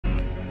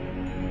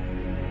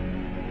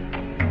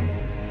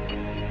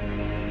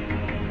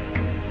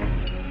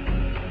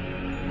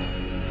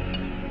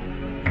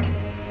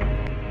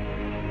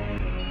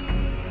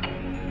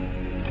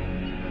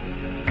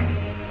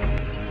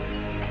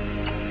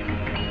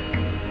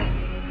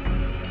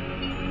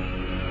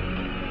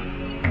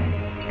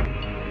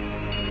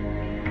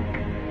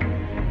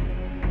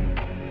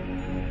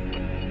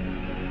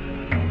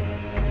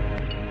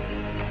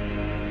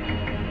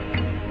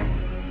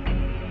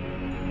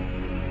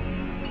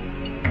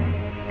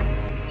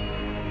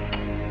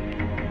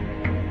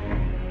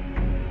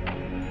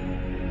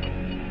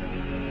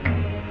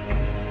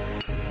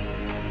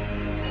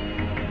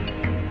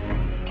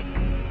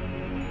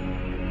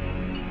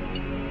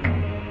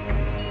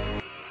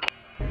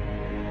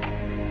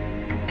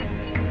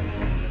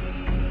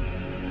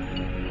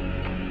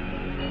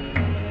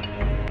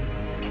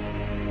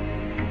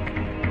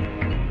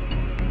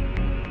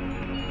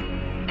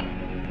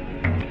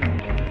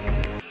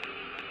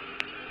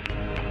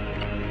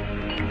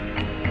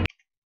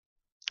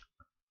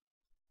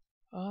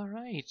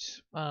Alright,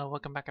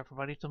 welcome back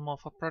everybody to the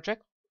moth-hawk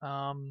project.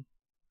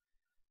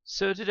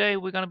 So today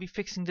we're gonna be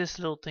fixing this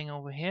little thing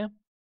over here.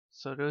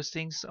 So those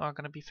things are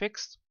gonna be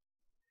fixed.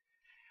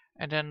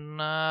 And then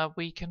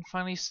we can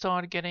finally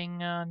start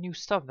getting new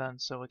stuff done.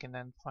 So we can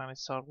then finally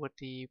start with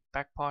the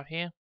back part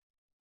here.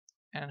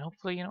 And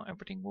hopefully,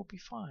 everything will be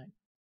fine.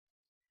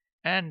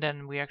 And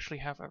then we actually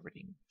have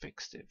everything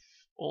fixed. If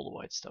all the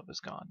white stuff is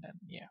gone, then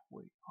yeah,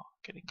 we are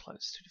getting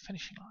close to the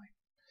finishing line.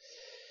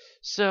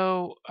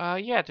 So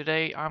yeah,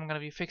 today I'm gonna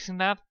be fixing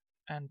that,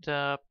 and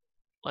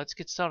let's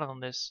get started on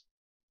this.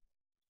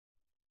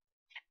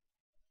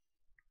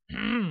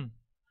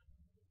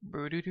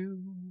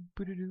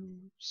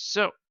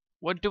 So,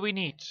 what do we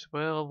need?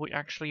 Well, we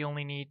actually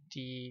only need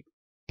the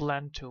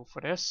blend tool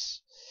for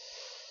this,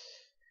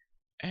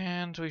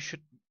 and we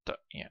should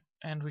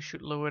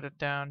lower it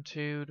down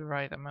to the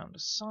right amount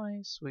of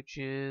size, which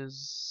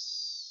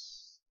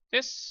is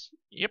this.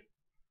 Yep.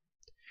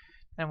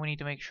 Then we need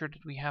to make sure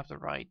that we have the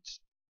right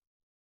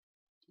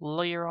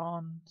layer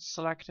on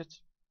selected.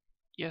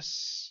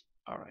 Yes.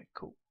 Alright,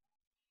 cool.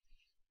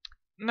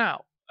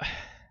 Now,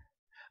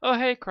 oh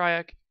hey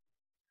Kryak,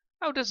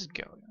 how does it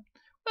go?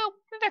 Well,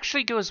 it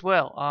actually goes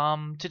well.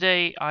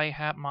 Today I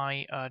had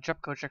my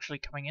job coach actually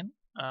coming in.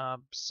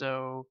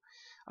 So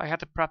I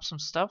had to prep some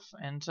stuff,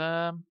 and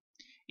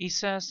he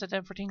says that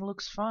everything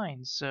looks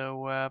fine.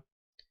 So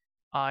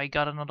I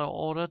got another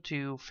order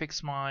to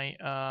fix my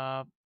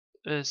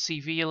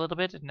CV a little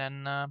bit, and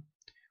then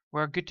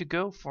we're good to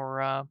go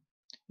for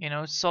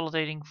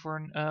solidating for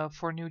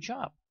a new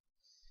job.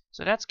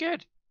 So that's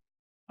good.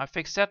 I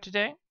fixed that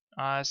today.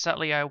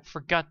 Sadly, I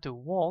forgot to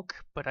walk,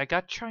 but I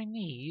got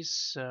Chinese,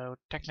 so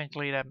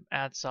technically that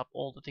adds up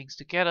all the things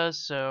together.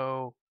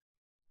 So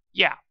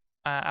yeah,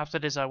 after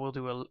this I will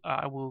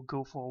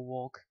go for a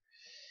walk,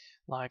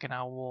 like an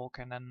hour walk,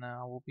 and then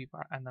I will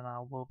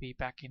be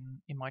back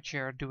in my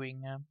chair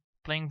doing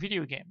playing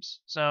video games.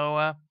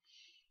 So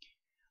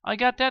I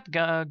got that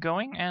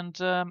going, and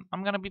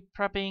I'm gonna be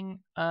prepping.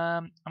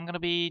 I'm gonna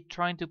be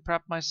trying to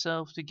prep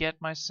myself to get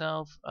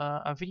myself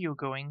a video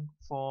going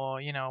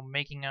for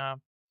making a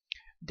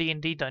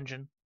D&D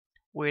dungeon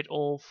with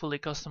all fully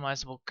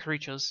customizable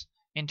creatures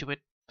into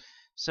it.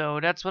 So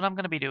that's what I'm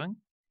gonna be doing,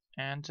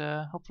 and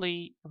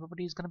hopefully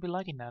everybody's gonna be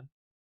liking that.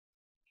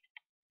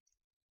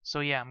 So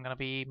yeah, I'm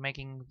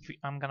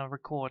gonna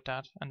record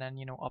that and then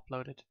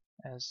upload it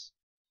as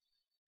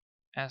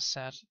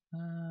said.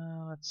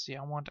 Let's see,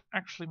 I want to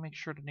actually make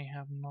sure that they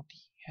have not the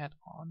head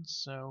on.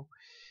 So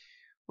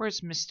where's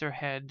Mr.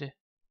 Head?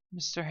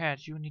 Mr.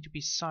 Head, you need to be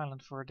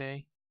silent for a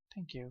day.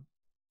 Thank you.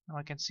 Now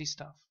I can see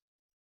stuff.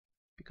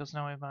 Because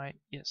now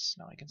yes,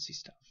 now I can see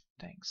stuff.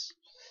 Thanks.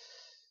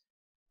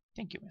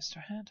 Thank you,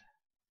 Mr. Head.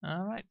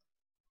 Alright.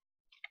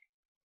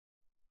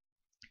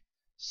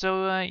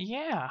 So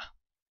yeah.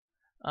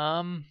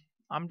 I'm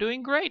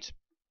doing great,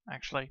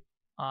 actually.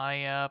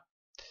 I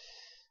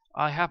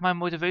have my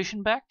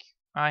motivation back.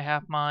 I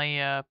have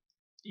my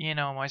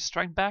my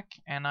strength back,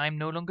 and I'm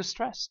no longer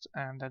stressed,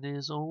 and that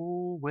is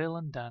all well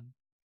and done.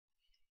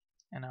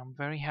 And I'm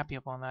very happy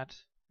upon that,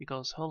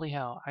 because holy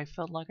hell, I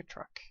felt like a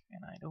truck,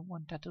 and I don't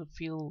want that to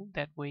feel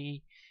that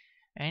way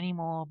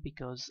anymore,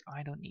 because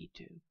I don't need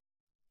to.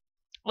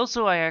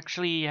 Also, I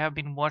actually have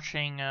been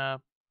watching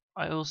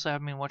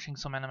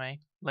some anime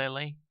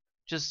lately,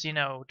 just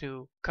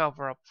to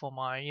cover up for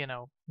my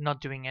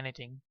not doing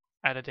anything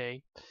at a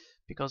day,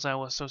 because I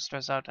was so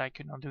stressed out I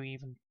could not do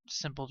even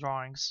simple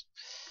drawings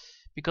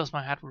because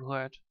my head would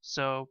hurt.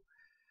 So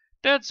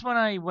that's when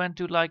I went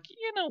to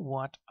you know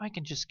what, I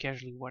can just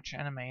casually watch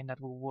anime, and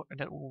that will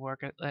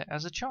work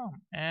as a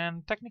charm,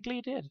 and technically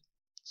it did.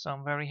 So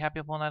I'm very happy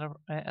upon that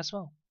as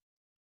well.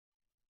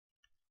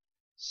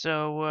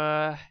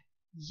 So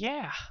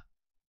yeah,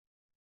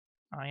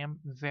 I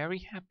am very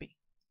happy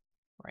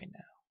right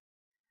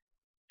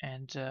now,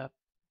 and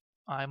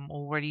I'm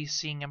already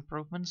seeing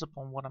improvements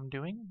upon what I'm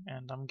doing,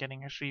 and I'm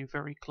getting actually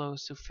very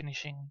close to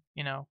finishing,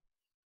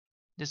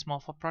 this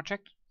moth-hawk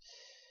project.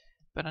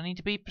 But I need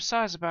to be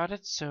precise about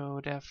it,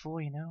 so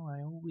therefore,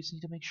 I always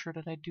need to make sure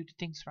that I do the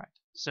things right.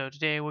 So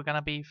today we're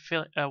gonna be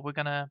we're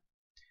gonna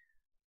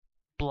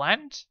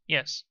blend.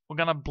 Yes, we're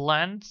gonna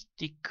blend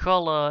the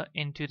color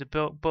into the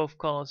both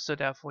colors, so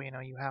therefore,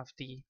 you have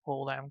the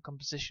whole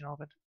composition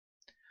of it.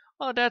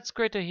 Oh, that's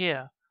great to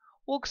hear.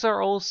 Walks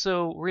are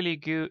also really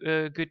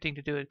good thing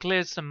to do. It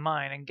clears the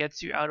mind and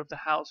gets you out of the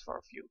house for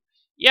a few.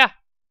 Yeah,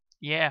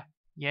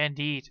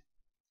 indeed.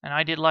 And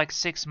I did like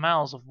 6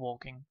 miles of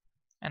walking.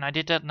 And I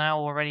did that now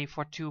already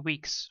for 2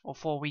 weeks or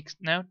 4 weeks.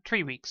 No,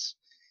 3 weeks.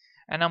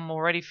 And I'm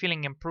already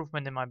feeling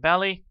improvement in my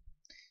belly.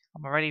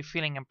 I'm already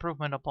feeling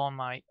improvement upon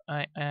my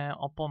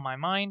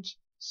mind.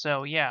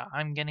 So yeah,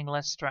 I'm getting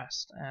less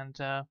stressed, and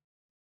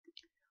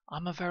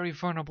I'm a very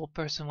vulnerable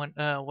person when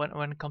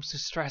it comes to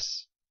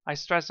stress. I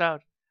stress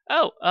out.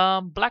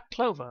 Oh, Black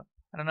Clover.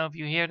 I don't know if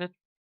you heard it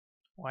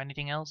or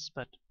anything else,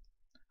 but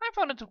I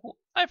found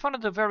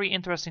it a very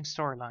interesting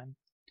storyline.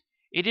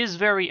 It is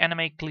very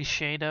anime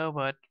cliche though,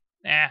 but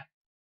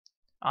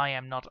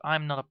I'm not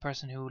a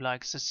person who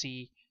likes to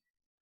see.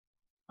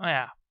 Oh,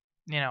 yeah,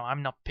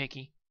 I'm not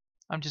picky.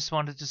 I just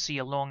wanted to see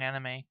a long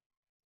anime,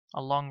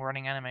 a long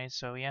running anime.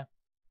 So yeah,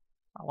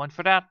 I went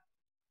for that.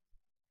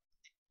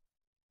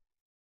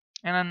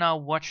 And I'm now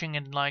watching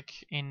it like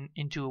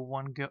into a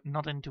one go,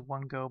 not into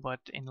one go, but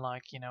in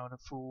like the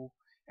full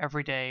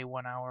every day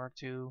 1 hour or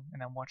two,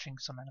 and I'm watching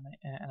some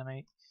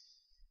anime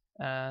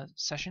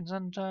sessions,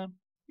 and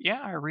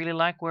yeah, I really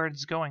like where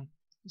it's going.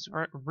 It's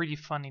really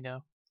funny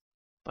though,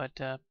 but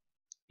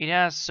it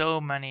has so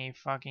many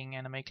fucking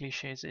anime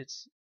cliches.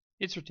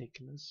 It's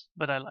ridiculous,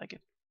 but I like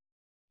it.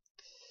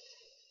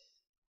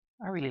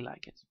 I really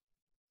like it.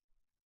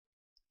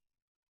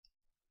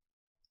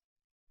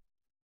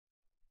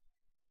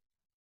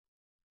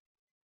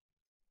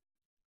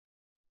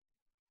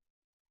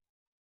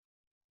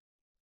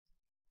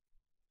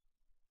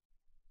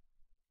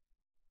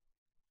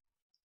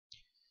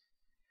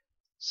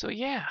 So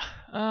yeah,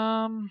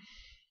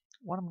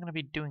 what I'm gonna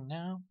be doing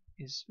now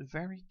is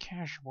very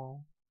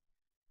casual,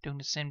 doing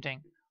the same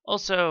thing.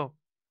 Also,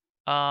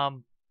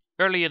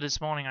 earlier this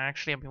morning I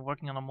actually have been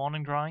working on the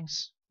morning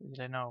drawings.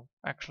 I know,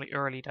 actually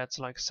early, that's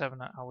like 7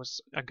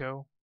 hours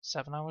ago.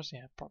 7 hours?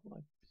 Yeah,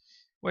 probably.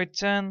 Wait,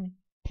 10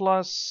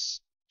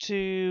 plus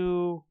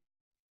 2,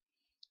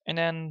 and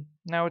then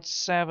now it's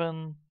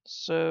 7,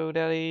 so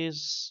that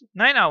is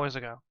 9 hours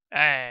ago.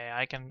 Hey,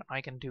 I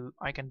can do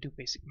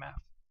basic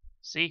math.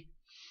 See?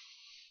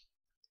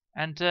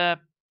 And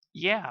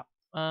yeah,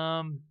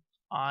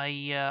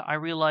 I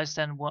realized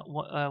then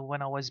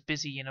when I was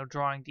busy,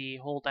 drawing the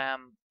whole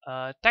damn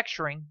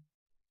texturing,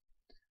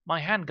 my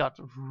hand got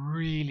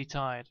really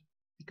tired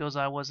because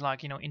I was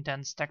like,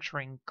 intense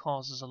texturing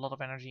causes a lot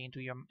of energy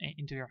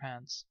into your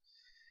hands.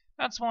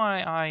 That's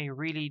why I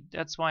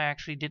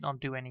actually did not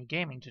do any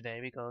gaming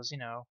today, because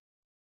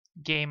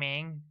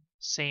gaming,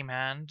 same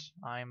hand.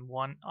 I'm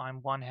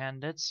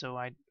one-handed, so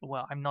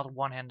I'm not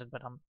one-handed,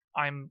 but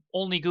I'm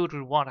only good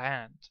with one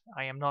hand.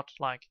 I am not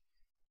like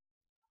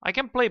I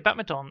can play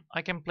badminton.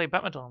 I can play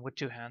badminton with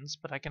two hands,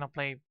 but I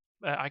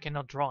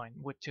cannot draw in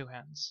with two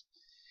hands.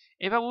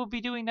 If I would be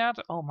doing that,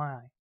 oh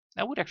my,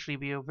 that would actually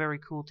be a very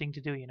cool thing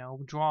to do.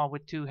 Draw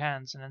with two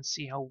hands and then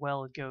see how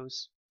well it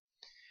goes.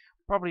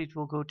 Probably it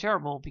will go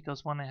terrible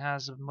because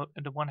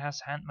the one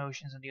has hand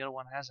motions and the other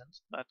one hasn't.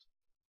 But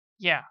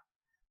yeah,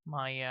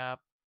 my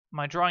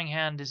drawing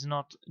hand is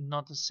not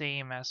the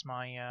same as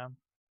my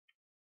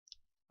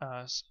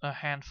a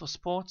hand for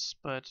sports,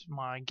 but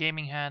my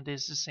gaming hand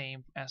is the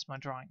same as my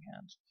drawing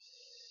hand.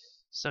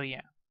 So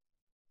yeah,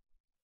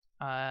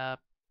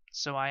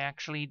 so I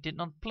actually did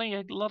not play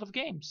a lot of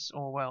games,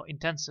 or well,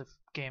 intensive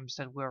games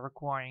that were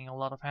requiring a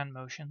lot of hand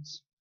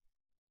motions,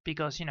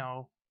 because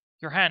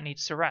your hand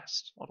needs to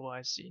rest.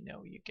 Otherwise, you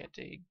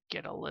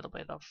get a little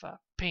bit of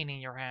pain in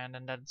your hand,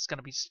 and then it's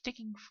gonna be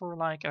sticking for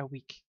like a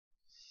week.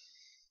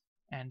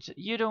 And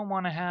you don't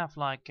want to have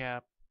like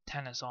a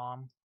tennis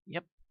arm.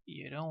 Yep,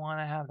 you don't want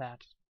to have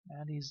that.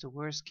 That is the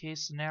worst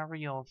case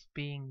scenario of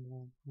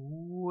being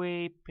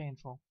way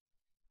painful.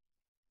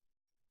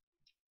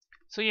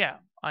 So yeah,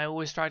 I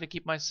always try to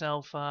keep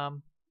myself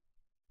in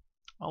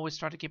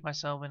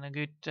a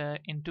good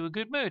into a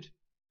good mood.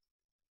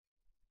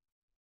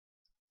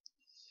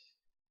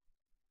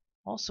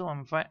 Also,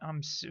 I'm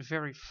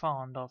very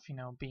fond of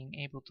being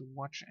able to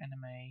watch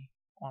anime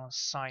on a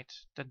site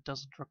that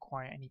doesn't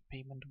require any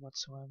payment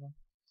whatsoever.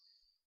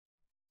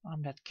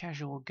 I'm that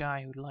casual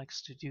guy who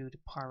likes to do the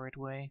pirate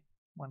way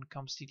when it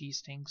comes to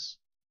these things.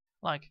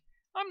 Like,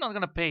 I'm not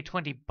gonna pay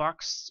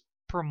 $20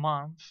 per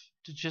month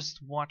to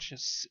just watch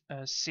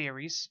a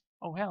series.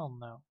 Oh hell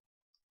no.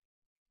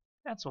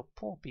 That's what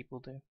poor people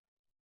do.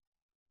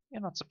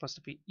 You're not supposed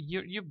to be.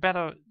 You're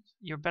better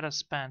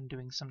spend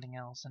doing something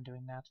else than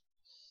doing that.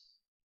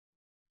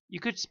 You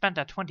could spend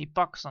that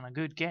 $20 on a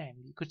good game.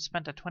 You could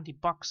spend that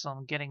 $20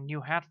 on getting new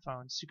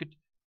headphones. You could.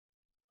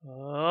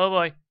 Oh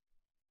boy.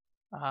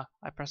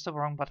 I pressed the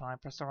wrong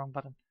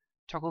button.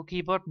 Toggle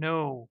keyboard?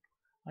 No.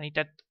 I need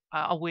that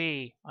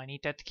away. I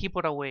need that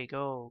keyboard away.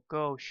 Go.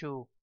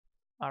 Shoo.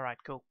 Alright,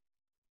 go.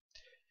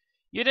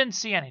 You didn't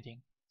see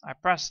anything. I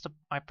pressed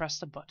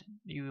the button.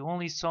 You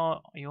only saw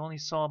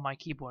my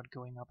keyboard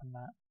going up and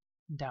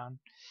down.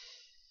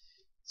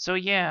 So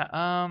yeah,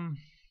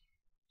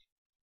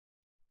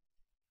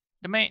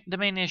 the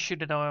main issue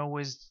that I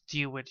always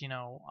deal with,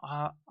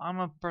 I'm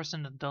a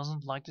person that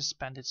doesn't like to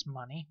spend its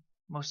money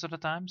most of the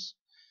times.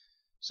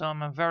 So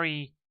I'm a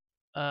very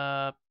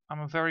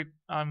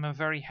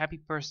happy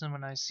person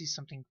when I see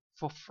something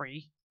for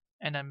free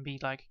and then be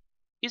like,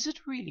 is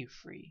it really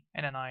free?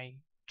 And then I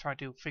try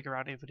to figure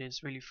out if it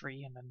is really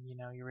free, and then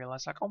you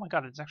realize like, oh my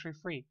god, it's actually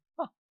free.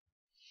 Huh.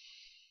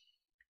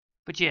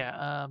 But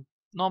yeah,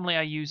 normally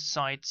I use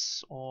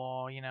sites,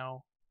 or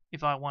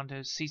if I want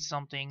to see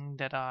something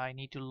that I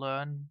need to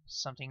learn,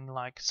 something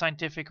like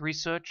scientific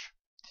research.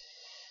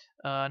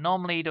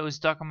 Normally those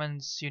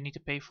documents you need to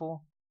pay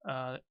for.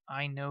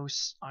 I know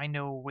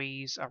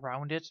ways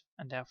around it,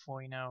 and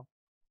therefore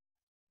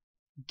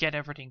get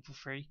everything for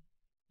free,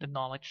 the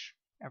knowledge,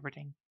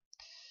 everything,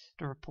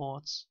 the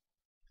reports,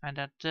 and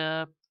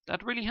that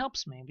that really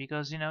helps me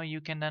because, you know, you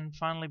can then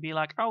finally be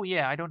like, oh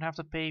yeah, I don't have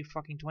to pay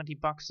fucking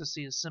 $20 to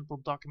see a simple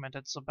document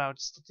that's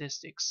about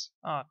statistics.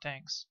 Oh,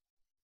 thanks.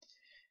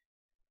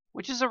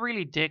 Which is a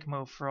really dick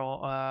move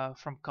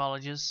from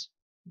colleges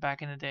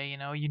back in the day, you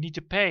know. You need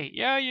to pay.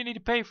 Yeah, you need to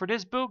pay for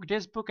this book,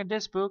 and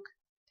this book.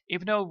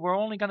 Even though we're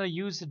only gonna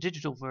use the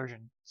digital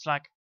version. It's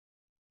like,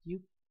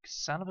 you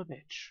son of a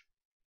bitch.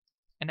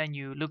 And then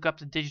you look up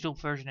the digital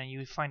version and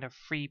you find a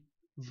free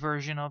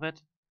version of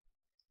it.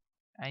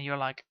 And you're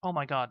like, oh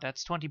my god,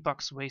 that's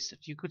 $20 wasted.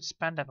 You could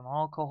spend that on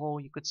alcohol,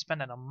 you could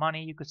spend it on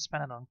money, you could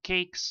spend it on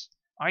cakes,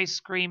 ice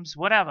creams,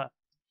 whatever.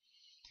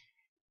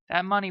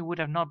 That money would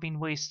have not been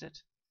wasted.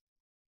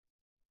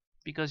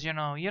 Because, you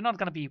know, you're not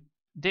gonna be...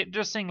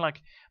 They're saying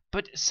like,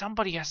 but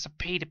somebody has to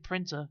pay the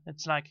printer.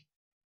 It's like,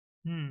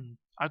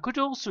 I could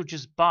also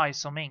just buy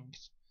some ink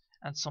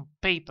and some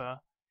paper.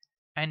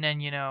 And then,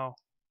 you know,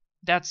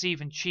 that's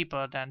even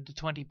cheaper than the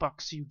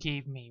 $20 you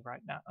gave me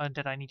right now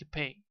that I need to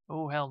pay.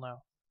 Oh, hell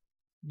no.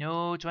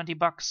 No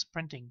 $20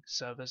 printing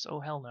service.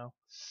 Oh, hell no.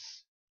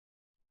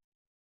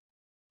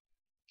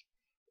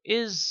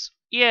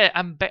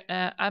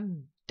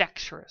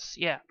 Ambidextrous.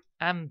 Yeah.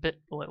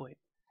 Wait.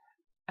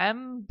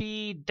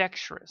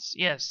 Ambidextrous.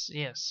 Yes.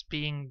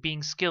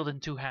 Being skilled in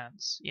two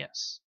hands.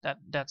 Yes.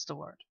 That's the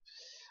word.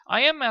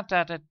 I am at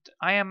that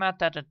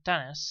at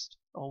tennis,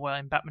 or well,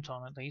 in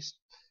badminton at least.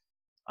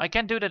 I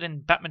can do that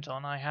in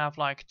badminton. I have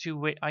like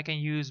I can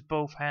use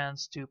both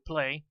hands to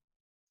play.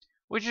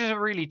 Which is a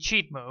really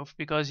cheat move,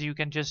 because you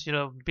can just, you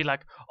know, be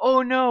like,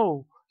 oh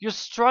no, you're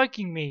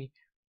striking me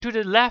to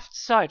the left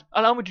side.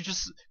 Allow me to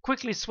just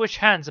quickly switch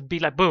hands and be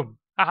like, boom,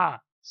 haha,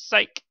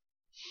 psych.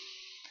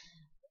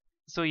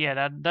 So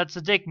yeah, that's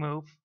a dick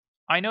move.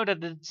 I know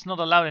that it's not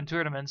allowed in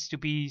tournaments to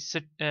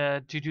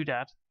do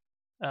that,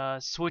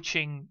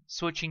 switching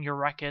your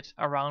racket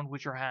around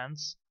with your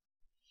hands.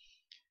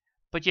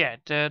 But yeah,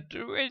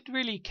 it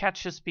really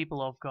catches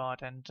people off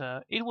guard, and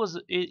it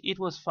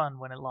was fun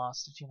when it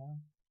lasted, you know.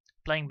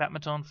 Playing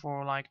badminton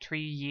for like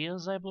 3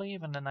 years, I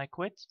believe, and then I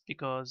quit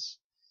because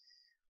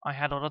I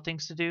had other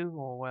things to do,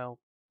 or well,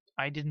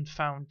 I didn't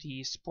find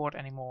the sport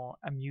anymore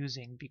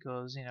amusing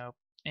because, you know,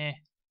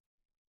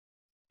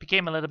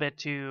 became a little bit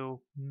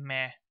too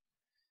meh.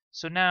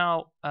 So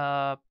now,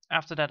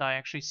 after that, I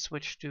actually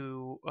switched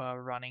to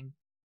running.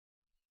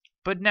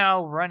 But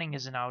now running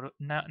is out of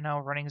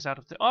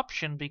the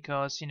option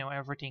because, you know,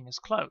 everything is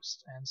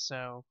closed, and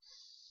so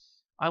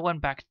I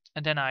went back,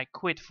 and then I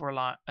quit for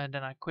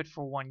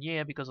 1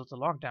 year because of the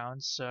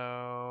lockdown.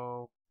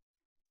 So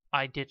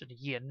I did a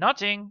year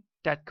nothing.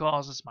 That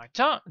causes my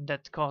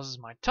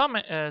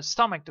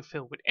stomach to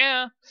fill with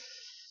air,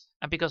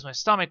 and because my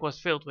stomach was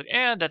filled with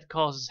air, that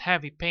causes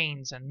heavy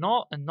pains and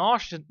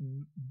nausea,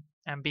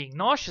 and being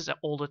nauseous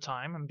all the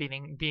time, and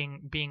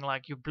being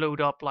like you blowed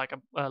up like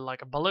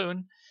a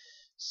balloon.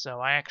 So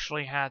I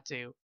actually had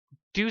to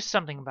do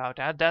something about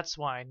that. That's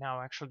why now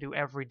I actually do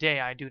every day.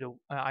 I do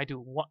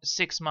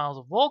 6 miles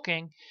of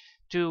walking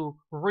to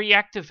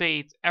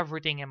reactivate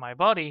everything in my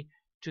body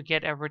to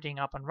get everything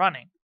up and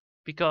running.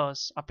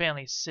 Because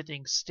apparently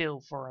sitting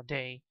still for a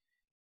day,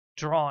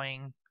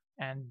 drawing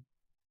and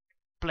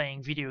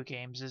playing video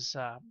games is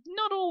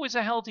not always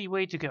a healthy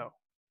way to go.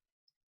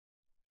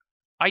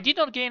 I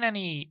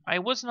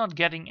was not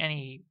getting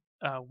any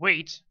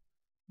weight.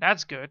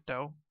 That's good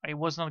though. I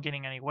was not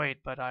getting any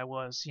weight, but I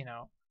was, you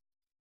know,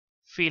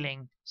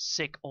 feeling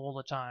sick all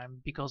the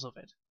time because of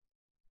it.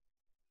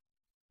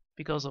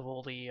 Because of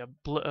all the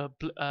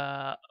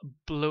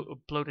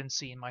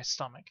bloatancy in my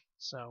stomach.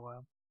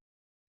 So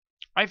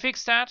I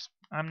fixed that.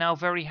 I'm now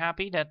very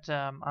happy that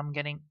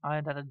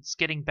that it's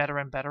getting better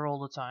and better all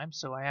the time.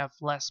 So I have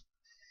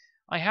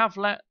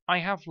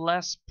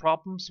less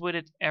problems with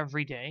it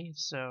every day.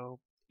 So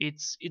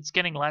it's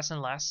getting less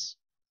and less.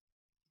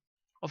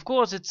 Of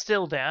course, it's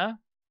still there,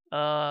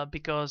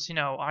 because, you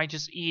know, I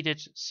just eat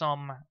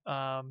some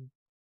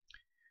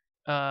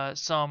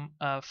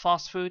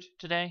fast food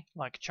today,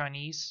 like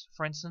Chinese,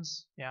 for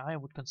instance. Yeah, I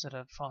would consider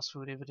it fast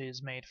food if it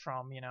is made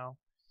from, you know,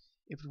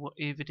 if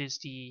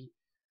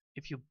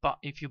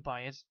you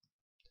buy it.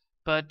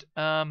 But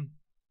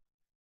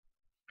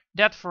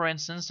that, for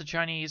instance, the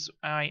Chinese,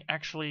 I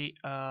actually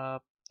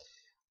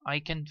I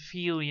can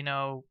feel, you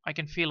know, I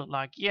can feel it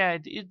like, yeah,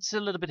 it's a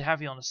little bit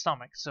heavy on the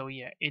stomach. So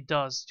yeah, it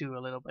does do a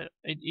little bit.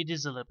 It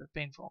is a little bit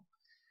painful,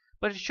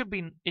 but it should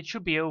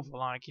be over.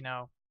 Like, you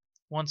know,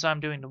 once I'm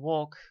doing the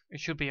walk, it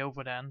should be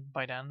over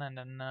by then, and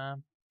then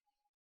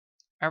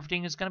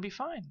everything is gonna be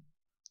fine.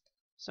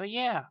 So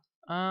yeah,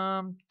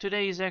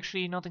 today is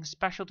actually nothing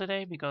special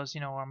today because,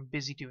 you know, I'm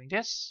busy doing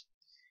this,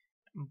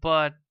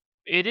 but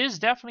it is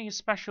definitely a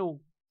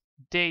special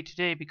day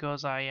today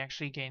because I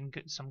actually gained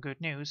some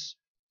good news,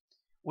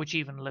 which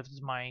even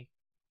lifted my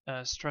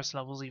stress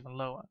levels even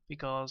lower,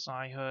 because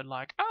I heard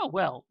like, oh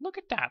well, look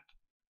at that,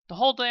 the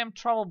whole damn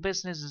travel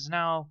business is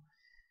now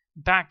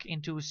back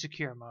into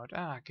secure mode.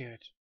 Ah, good.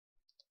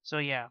 So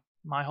yeah,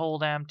 my whole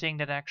damn thing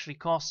that actually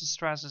caused the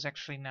stress is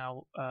actually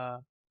now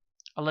a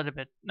little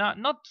bit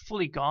not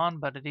fully gone,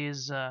 but it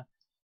is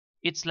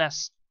it's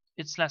less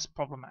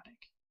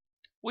problematic.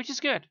 which is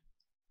good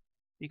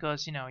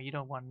because you know you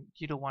don't want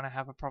to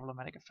have a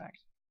problematic effect.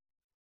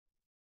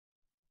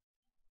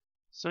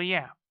 So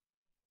yeah.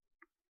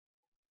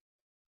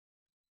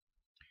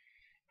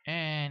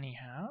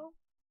 Anyhow,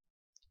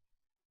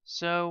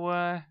 so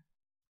I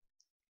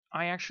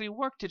actually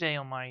worked today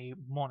on my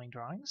morning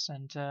drawings,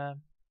 and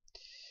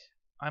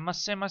I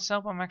must say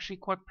myself, I'm actually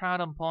quite proud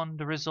upon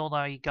the result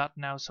I got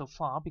now so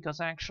far,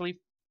 because I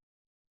actually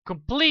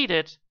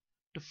completed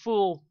the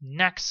full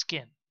neck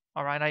skin.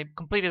 Alright, I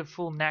completed the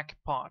full neck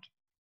part.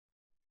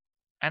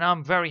 And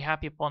I'm very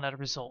happy upon that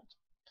result.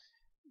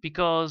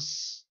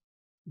 Because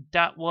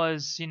that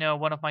was, you know,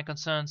 one of my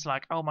concerns,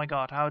 like, oh my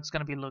god, how it's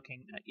gonna be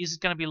looking. Is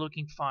it gonna be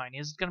looking fine?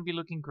 Is it gonna be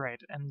looking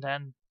great? And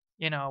then,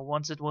 you know,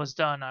 once it was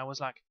done, I was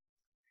like,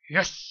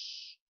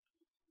 yes!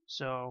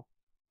 So,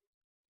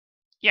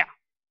 yeah.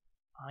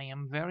 I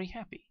am very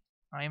happy.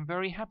 I am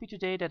very happy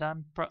today that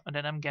I'm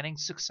getting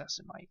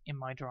success in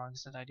my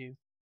drawings that I do.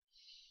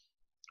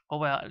 Or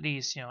well, at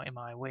least, you know, in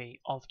my way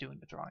of doing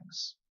the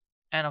drawings.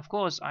 And of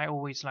course, I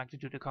always like to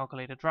do the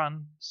calculated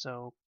run,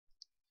 so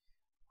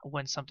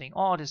when something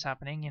odd is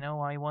happening, you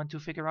know, I want to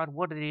figure out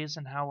what it is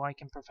and how I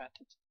can prevent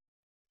it.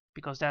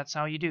 Because that's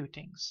how you do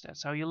things.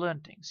 That's how you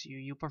learn things.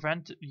 You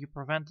prevent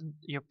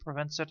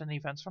certain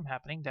events from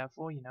happening.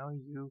 Therefore, you know,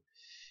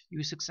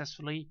 you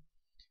successfully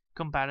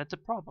combated the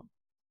problem.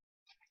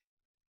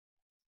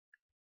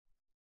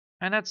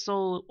 And that's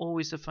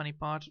always the funny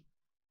part.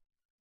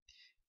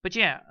 But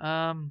yeah,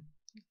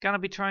 gonna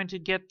be trying to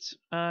get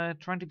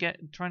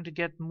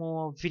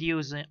more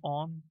videos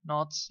on,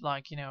 not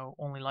like, you know,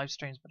 only live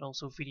streams, but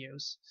also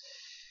videos,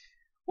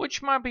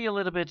 which might be a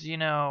little bit, you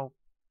know,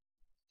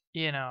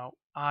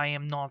 I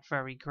am not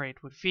very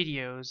great with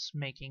videos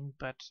making,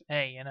 but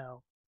hey, you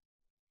know,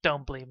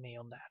 don't blame me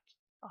on that.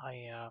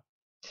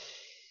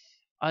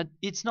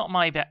 It's not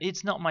my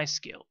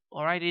skill.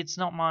 All right, it's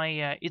not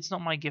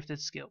my gifted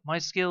skill. My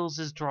skills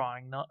is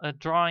drawing, not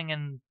drawing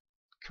and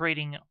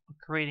creating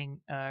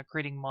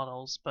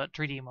models, but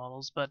 3D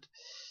models. But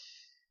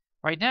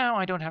right now,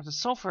 I don't have the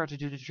software to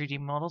do the 3D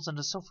models, and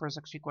the software is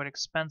actually quite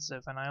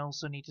expensive. And I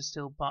also need to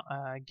still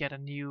get a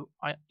new.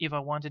 If I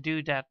want to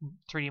do that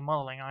 3D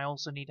modeling, I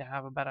also need to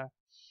have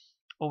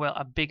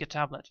a bigger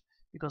tablet.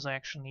 Because I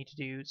actually need to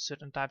do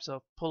certain types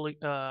of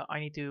I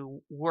need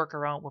to work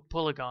around with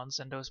polygons,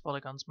 and those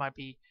polygons might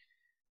be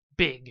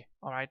big.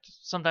 All right,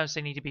 sometimes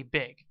they need to be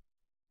big,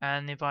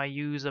 and if I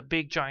use a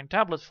big giant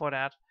tablet for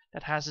that,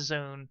 that has its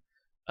own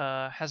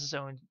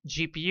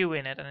GPU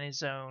in it and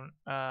its own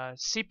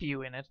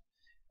CPU in it,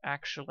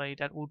 actually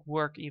that would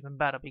work even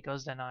better,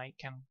 because then I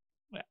can.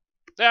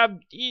 Well,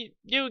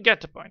 you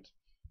get the point.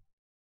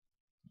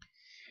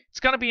 It's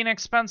gonna be an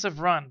expensive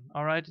run,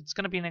 alright? It's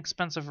gonna be an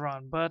expensive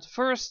run. But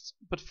first,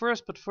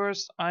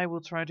 I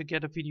will try to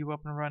get a video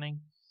up and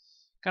running.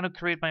 Gonna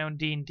create my own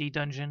D&D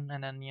dungeon,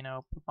 and then, you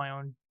know, put my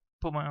own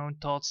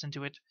thoughts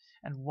into it,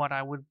 and what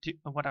I would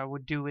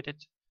do with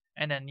it.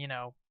 And then, you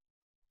know,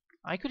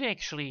 I could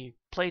actually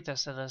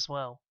playtest it as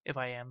well, if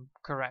I am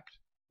correct.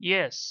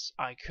 Yes,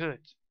 I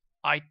could.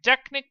 I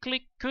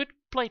technically could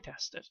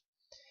playtest it.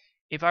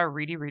 If I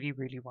really, really,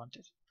 really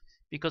wanted.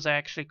 Because I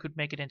actually could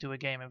make it into a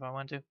game if I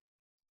want to.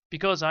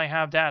 Because I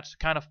have that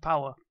kind of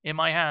power in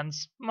my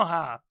hands.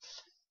 Maha.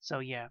 So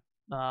yeah.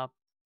 Yeah,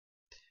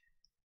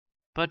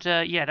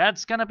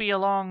 that's gonna be a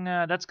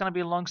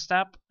long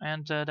step,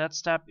 and that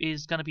step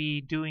is gonna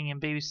be doing in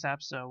baby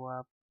steps.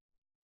 So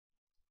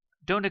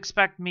don't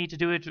expect me to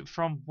do it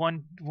from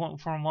one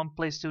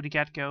place to the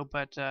get-go.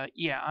 But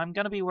yeah, I'm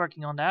gonna be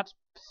working on that,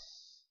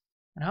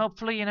 and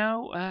hopefully, you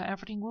know,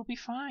 everything will be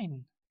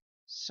fine.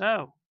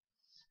 So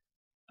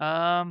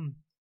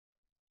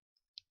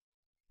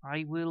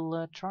I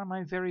will try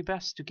my very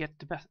best to get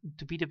to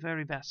be the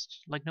very best,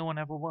 like no one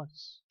ever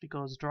was,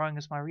 because drawing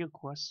is my real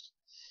quest,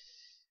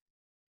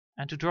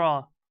 and to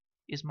draw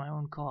is my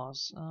own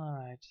cause.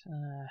 All right,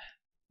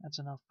 that's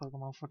enough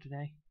Pokemon for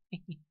today.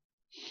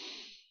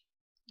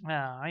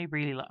 Yeah, I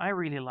really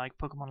like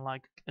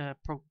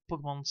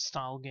Pokemon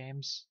style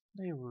games.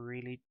 They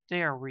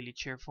are really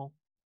cheerful,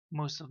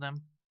 most of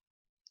them,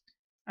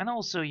 and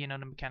also, you know,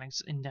 the mechanics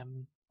in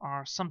them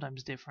are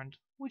sometimes different,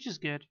 which is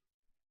good.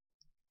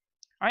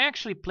 I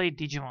actually played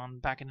Digimon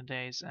back in the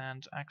days,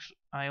 and actually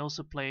I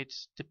also played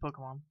the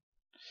Pokemon,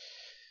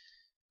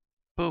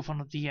 both on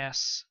the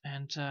DS.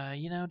 And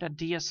you know, that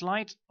DS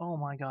Lite, oh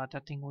my god,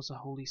 that thing was a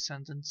holy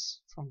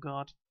sentence from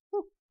God.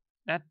 Woo.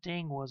 That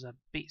thing was a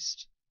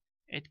beast.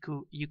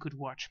 You could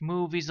watch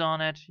movies on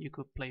it, you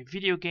could play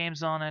video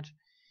games on it,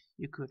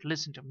 you could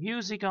listen to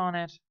music on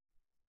it,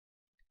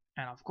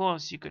 and of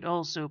course you could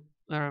also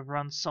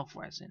run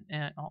softwares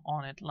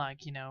on it,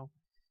 like, you know,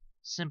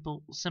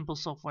 simple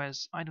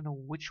softwares. I don't know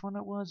which one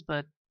it was,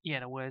 but yeah,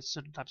 there were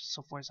certain types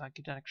of softwares I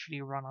could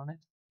actually run on it.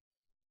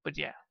 But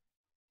yeah,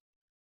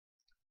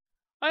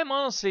 I'm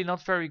honestly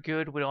not very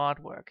good with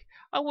artwork.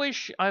 I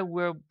wish I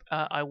were,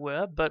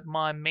 but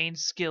my main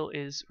skill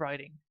is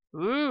writing.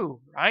 Ooh,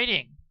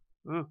 writing.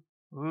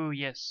 Ooh,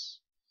 yes.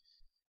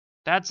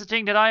 That's the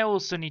thing that I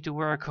also need to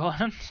work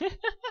on.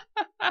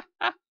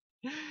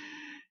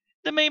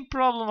 The main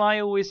problem I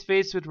always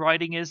face with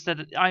writing is that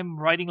I'm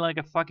writing like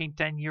a fucking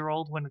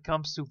 10-year-old when it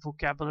comes to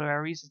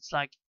vocabularies. It's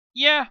like,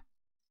 yeah,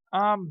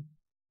 I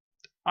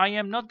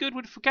am not good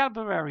with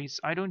vocabularies.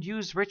 I don't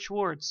use rich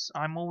words.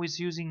 I'm always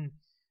using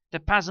the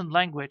peasant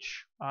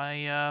language.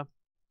 My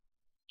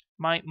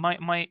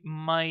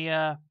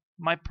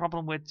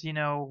problem with,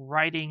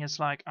 writing is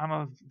like I'm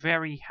a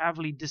very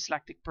heavily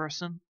dyslexic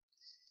person.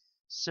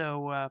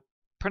 So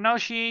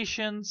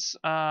pronunciations,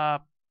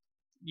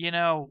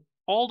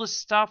 all the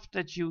stuff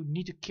that you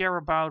need to care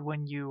about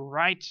when you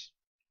write,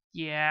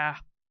 yeah,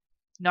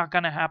 not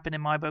gonna happen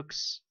in my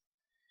books.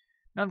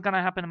 Not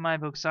gonna happen in my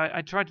books.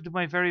 I try to do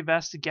my very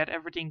best to get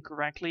everything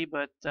correctly,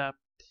 but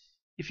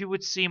if you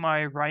would see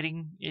my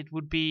writing, it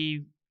would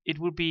be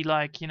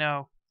like,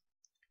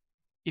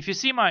 if you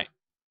see my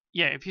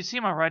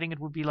writing, it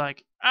would be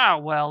like, ah,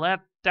 well,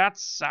 that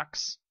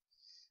sucks.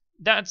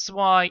 That's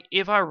why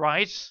if I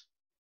write,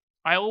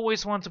 I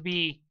always want to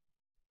be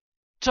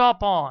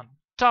top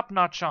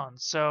notch on.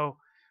 So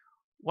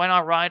when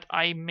I write,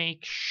 I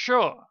make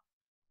sure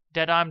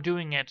that I'm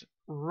doing it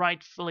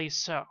rightfully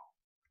so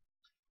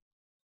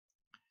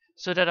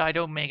that I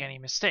don't make any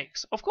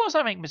mistakes. Of course,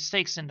 I make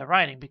mistakes in the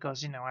writing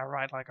because, I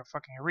write like a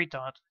fucking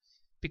retard.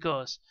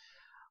 Because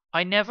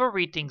I never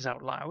read things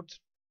out loud.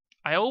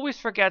 I always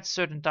forget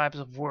certain types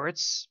of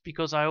words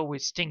because I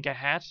always think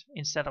ahead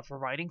instead of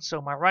writing.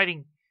 So my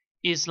writing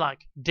is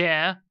like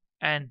there,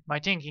 and my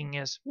thinking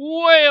is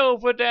way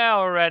over there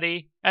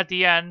already at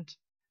the end.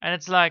 And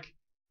it's like,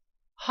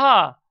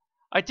 I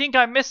think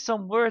I missed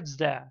some words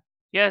there.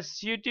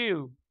 Yes, you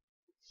do.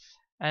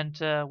 And,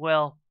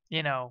 well,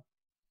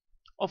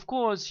 of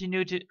course,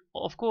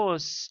 of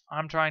course,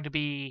 I'm trying to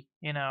be,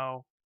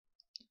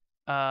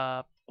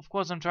 of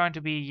course, I'm trying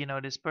to be,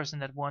 this person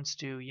that wants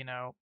to,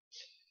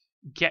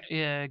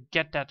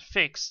 get that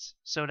fixed.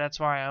 So that's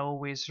why I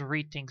always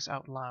read things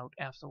out loud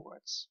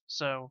afterwards.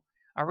 So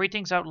I read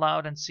things out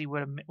loud and see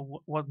what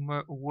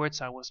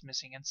words I was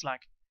missing. And it's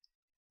like,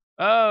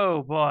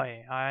 oh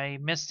boy, I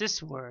missed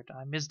this word,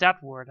 I missed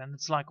that word, and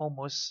it's like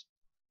almost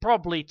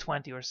probably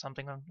 20 or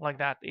something like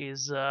that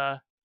is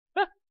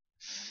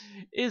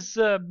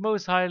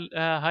most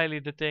highly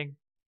the thing.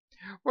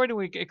 Writing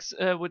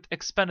with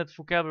expanded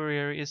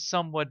vocabulary is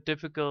somewhat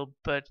difficult,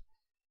 but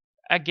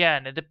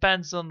again, it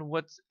depends on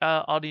what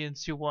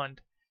audience you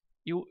want.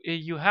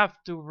 You have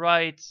to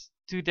write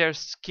to their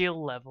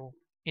skill level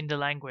in the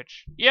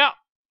language. Yeah,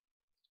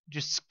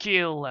 just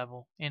skill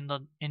level.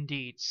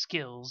 Indeed,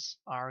 skills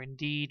are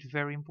indeed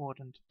very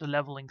important. The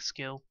leveling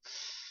skill.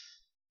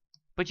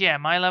 But yeah,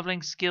 my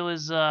leveling skill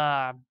is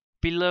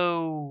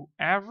below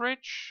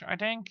average, I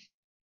think.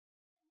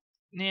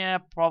 Yeah,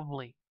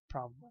 probably.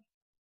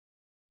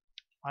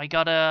 I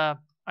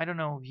don't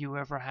know if you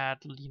ever had,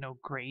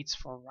 grades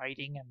for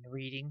writing and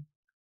reading,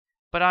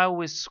 but I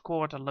always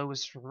scored the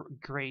lowest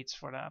grades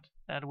for that.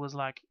 That was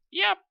like,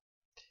 yep,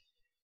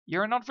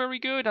 you're not very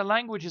good at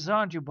languages,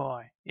 aren't you,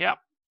 boy? Yep,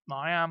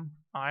 I am.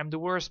 I'm the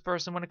worst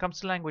person when it comes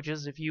to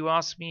languages. If you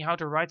ask me how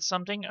to write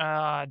something,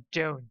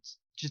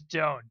 just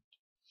don't.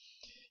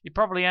 You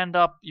probably end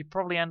up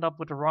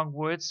with the wrong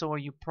words, or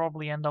you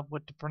probably end up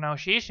with the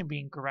pronunciation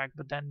being correct,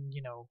 but then,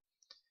 the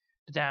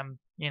damn,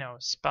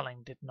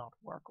 spelling did not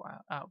work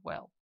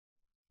well.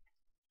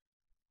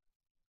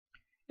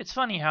 It's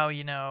funny how,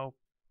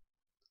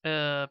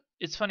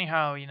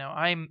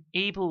 I'm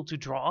able to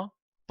draw,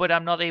 but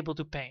I'm not able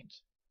to paint.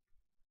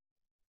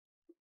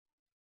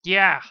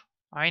 Yeah,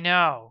 I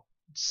know.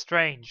 It's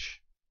strange.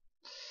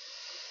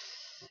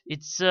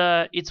 It's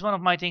one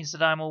of my things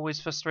that I'm always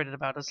frustrated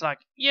about. It's like,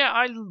 yeah,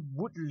 I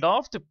would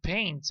love to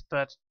paint,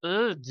 but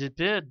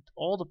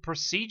all the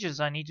procedures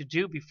I need to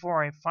do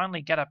before I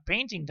finally get a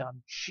painting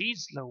done.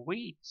 Jeez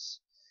Louise.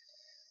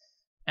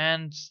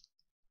 And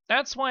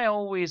that's why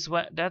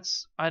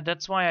that's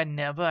why I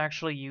never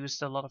actually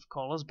used a lot of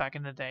colors back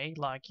in the day.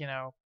 Like,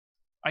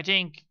 I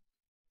think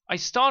I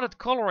started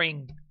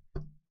coloring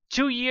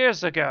 2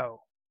 years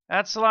ago.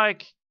 That's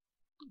like,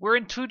 we're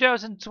in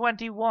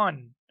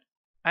 2021.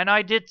 And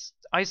I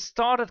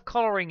started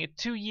coloring it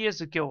 2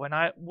 years ago. And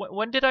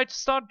when did I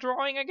start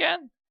drawing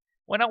again?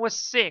 When I was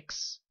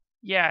 6.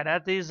 Yeah,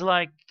 that is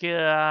like,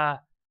 at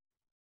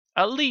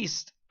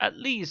least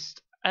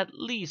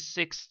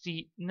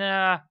 16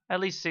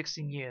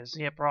 years.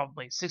 Yeah,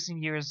 probably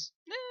 16 years.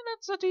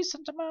 That's a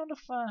decent amount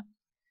of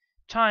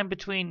time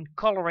between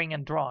coloring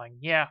and drawing.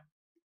 Yeah,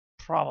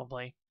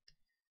 probably.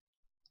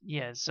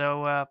 Yeah,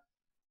 so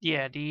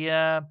yeah,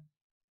 the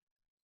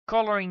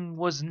coloring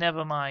was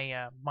never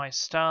my my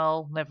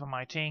style, never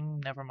my thing,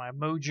 never my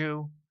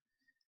mojo,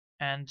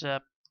 and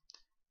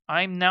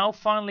I'm now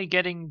finally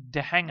getting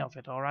the hang of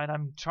it. All right,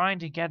 I'm trying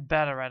to get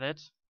better at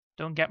it.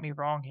 Don't get me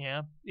wrong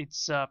here.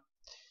 It's I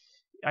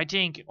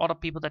think other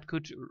people that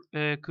could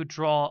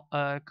draw,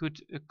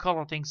 could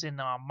color things in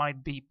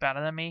might be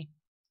better than me,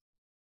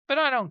 but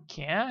I don't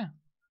care.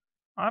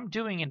 I'm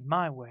doing it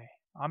my way.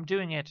 I'm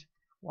doing it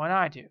what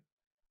I do.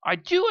 I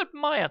do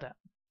admire them,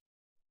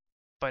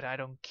 but I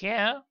don't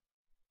care.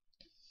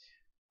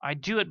 I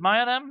do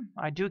admire them.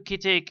 I do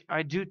take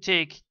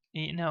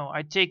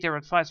I take their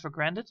advice for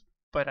granted,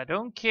 but I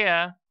don't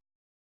care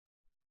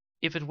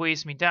if it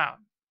weighs me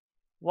down.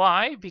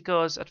 Why?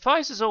 Because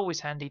advice is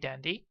always handy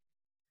dandy.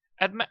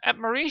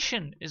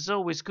 Admiration is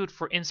always good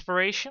for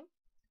inspiration,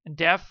 and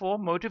therefore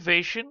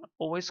motivation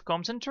always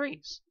comes in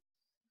threes.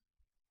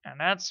 And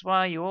that's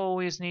why you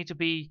always need to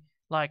be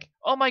like,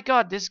 oh my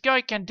god, this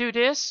guy can do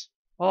this?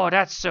 Oh,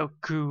 that's so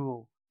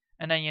cool.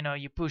 And then,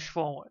 you push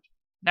forward.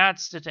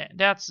 That's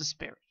the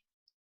spirit.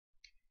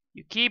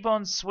 You keep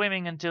on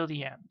swimming until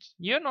the end.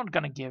 You're not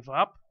gonna give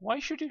up. Why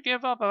should you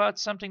give up about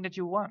something that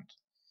you want?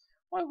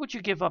 Why would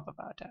you give up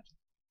about that?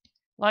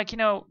 Like,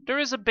 there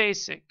is a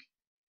basic.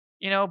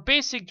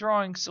 Basic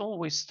drawings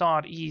always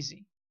start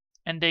easy,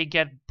 and they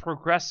get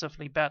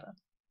progressively better.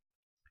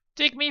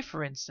 Take me,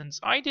 for instance.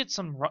 I did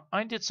some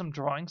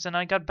drawings, and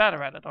I got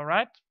better at it. All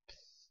right.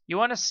 You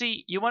wanna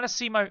see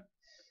my?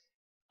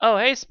 Oh,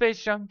 hey,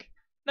 Space Junk.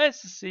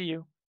 Nice to see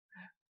you.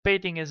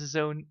 Painting is his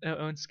own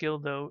skill,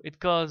 though. It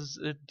causes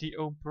the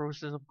own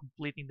process of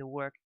completing the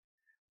work.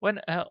 When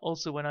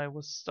I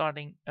was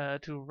starting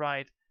to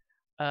write,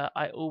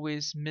 I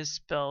always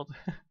misspelled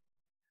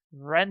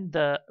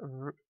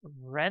rendezvous.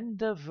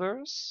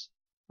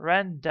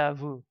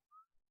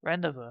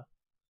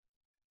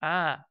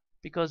 Ah,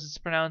 because it's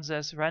pronounced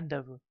as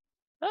rendezvous.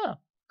 Oh,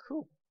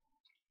 cool.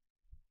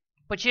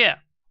 But yeah,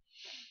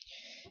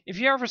 if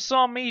you ever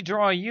saw me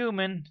draw a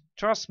human,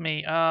 trust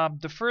me,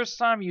 the first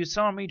time you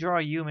saw me draw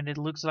a human, it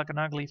looks like an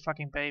ugly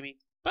fucking baby.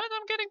 But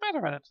I'm getting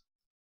better at it.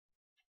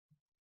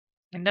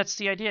 And that's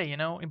the idea,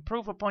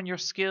 improve upon your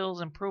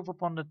skills, improve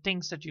upon the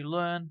things that you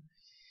learn,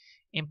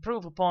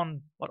 improve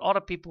upon what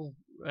other people,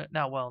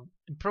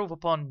 improve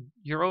upon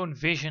your own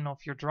vision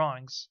of your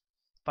drawings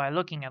by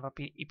looking at other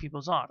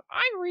people's art.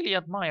 I really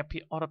admire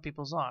other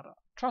people's art.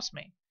 Trust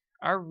me,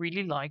 I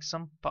really like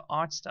some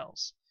art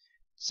styles.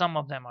 Some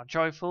of them are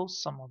joyful,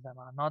 some of them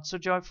are not so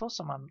joyful,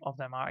 some of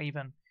them are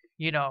even,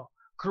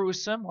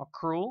 gruesome or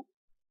cruel.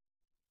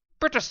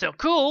 But they're still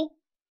cool.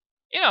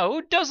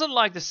 Who doesn't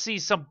like to see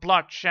some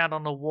bloodshed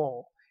on the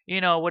wall?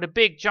 With a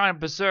big giant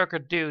berserker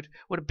dude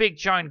with a big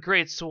giant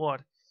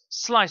greatsword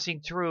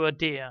slicing through a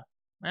deer.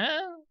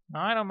 I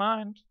don't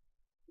mind.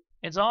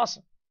 It's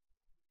awesome.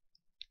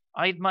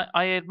 I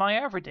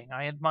admire everything.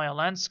 I admire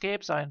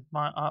landscapes. I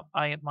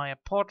admire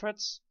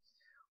portraits.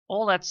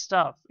 All that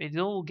stuff. It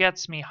all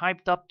gets me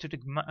hyped up to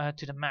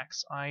the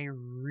max. I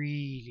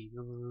really,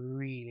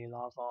 really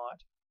love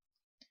art.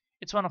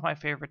 It's one of my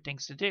favorite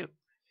things to do.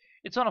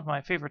 It's one of my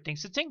favorite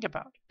things to think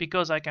about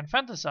because I can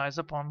fantasize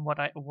upon what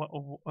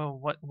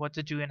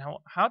to do and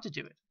how to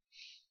do it.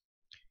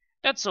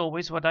 That's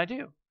always what I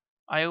do.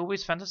 I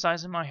always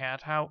fantasize in my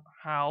head how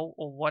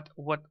or what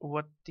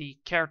the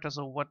characters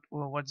or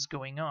what's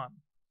going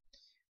on.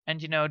 And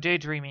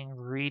daydreaming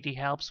really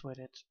helps with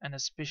it, and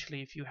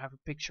especially if you have a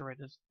picture of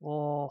it.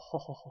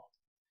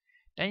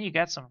 Then you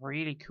get some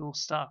really cool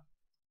stuff.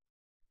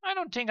 I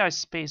don't think I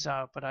space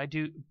out, but I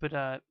do. But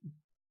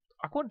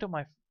according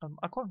to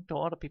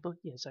other people,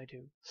 yes, I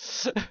do.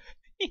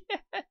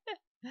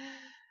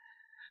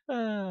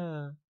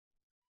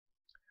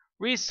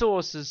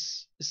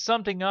 Resources is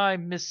something I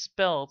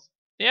misspelled.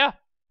 Yeah.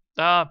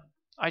 I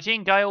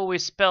think I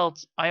always spelled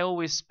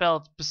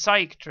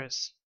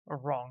psychiatrist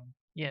wrong.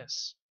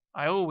 Yes.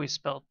 I always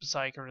spelled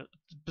psychiatrist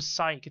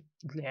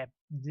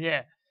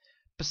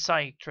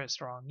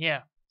wrong.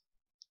 Yeah.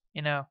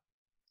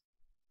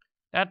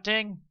 That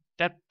thing,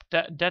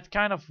 that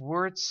kind of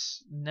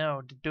words,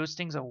 no, those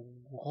things are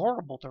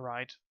horrible to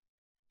write.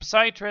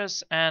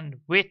 Psychiatrist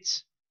and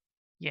wit.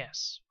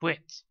 Yes,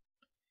 wit.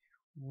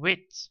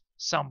 With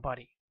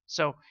somebody.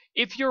 So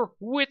if you're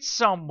with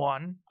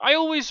someone, I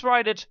always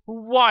write it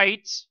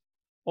white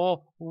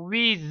or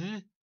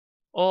with,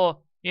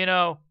 or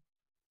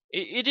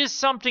it is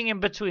something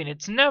in between.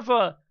 It's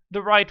never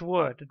the right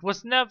word. It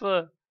was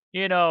never,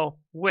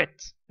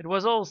 wit. It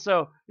was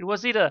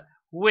either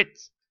wit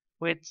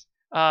with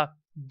the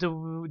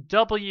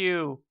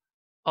W,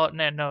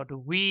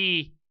 the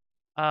we,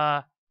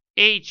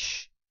 HETA,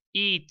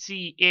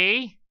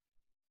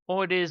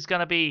 or it is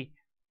gonna be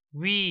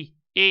we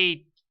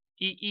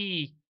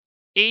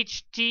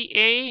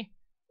HTA,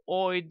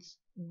 or it's,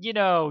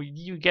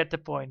 you get the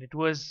point. It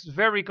was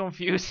very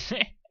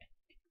confusing.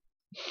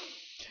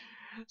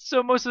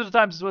 So most of the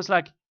times it was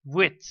like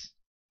wit.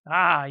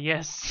 Ah,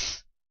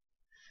 yes.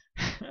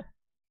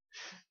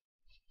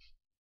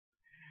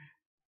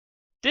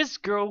 This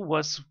girl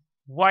was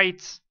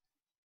white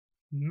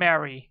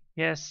Mary.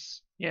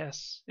 Yes,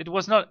 yes. It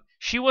was not.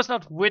 She was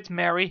not with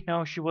Mary.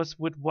 No, she was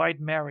with white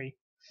Mary.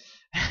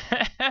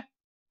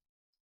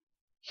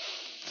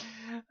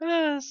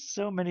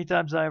 So many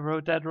times I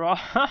wrote that wrong.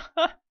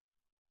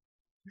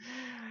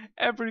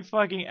 Every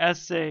fucking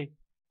essay.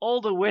 All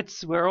the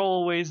wits were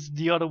always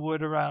the other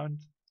word around.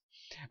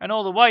 And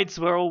all the whites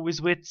were always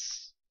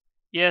wits.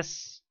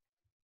 Yes.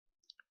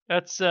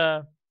 That's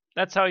how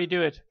you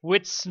do it.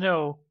 Wit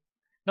snow.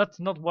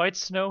 Not white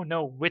snow,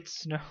 no, wit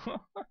snow.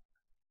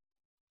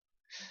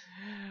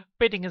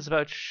 Painting is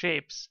about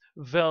shapes,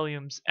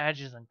 volumes,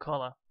 edges, and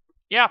color.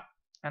 Yeah,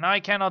 And I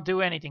cannot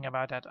do anything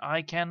about that.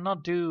 I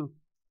cannot do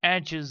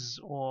edges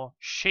or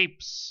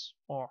shapes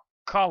or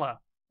color.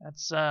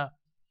 That's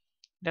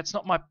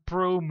not my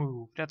pro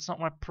move. That's not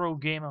my pro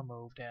gamer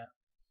move there.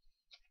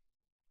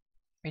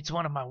 It's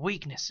one of my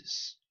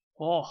weaknesses.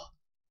 Oh,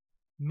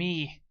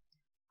 me.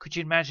 Could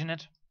you imagine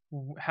it?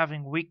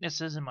 Having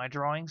weaknesses in my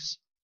drawings?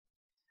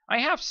 I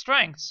have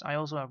strengths. I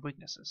also have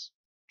weaknesses.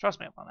 Trust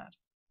me upon that.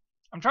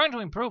 I'm trying to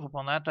improve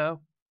upon that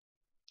though.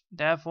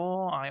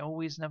 Therefore, I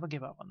always never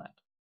give up on that.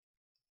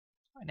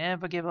 I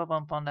never give up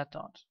upon that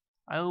thought.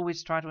 I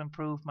always try to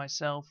improve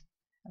myself,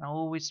 and I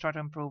always try to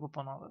improve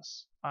upon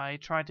others. I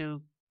try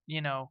to,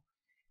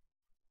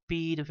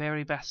 be the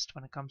very best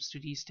when it comes to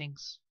these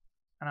things.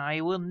 And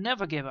I will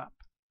never give up.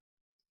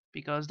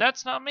 Because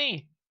that's not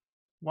me.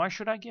 Why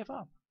should I give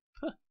up?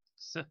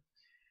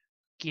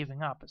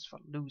 Giving up is for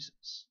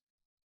losers.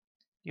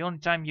 The only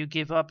time you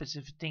give up is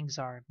if things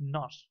are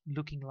not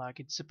looking like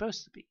it's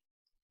supposed to be.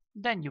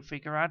 Then you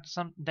figure out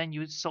then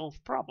you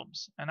solve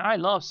problems. And I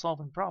love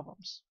solving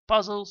problems.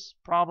 Puzzles,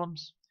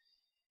 problems.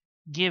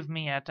 Give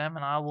me at them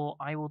and I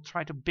will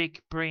try to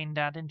big brain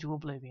that into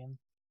oblivion.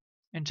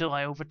 Until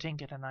I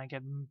overthink it and I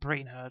get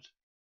brain hurt.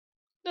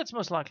 That's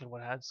most likely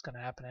what's going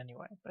to happen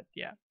anyway, but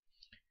yeah.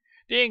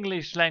 The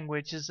English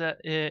language is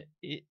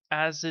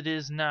as it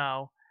is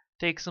now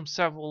takes from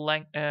several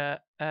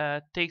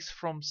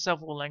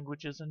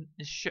languages and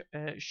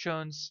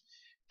shows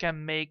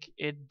can make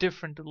it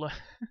different to learn.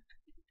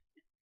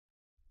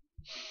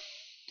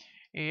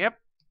 Yep.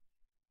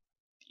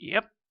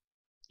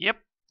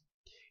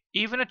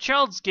 Even a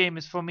child's game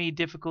is for me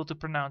difficult to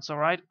pronounce. All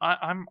right,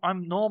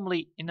 I'm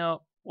normally,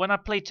 when I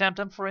play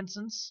Temtem, for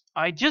instance,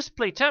 I just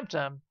play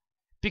Temtem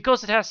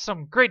because it has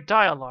some great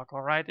dialogue.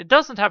 All right, it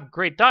doesn't have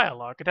great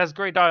dialogue. It has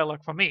great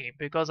dialogue for me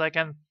because I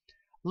can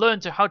learn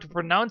how to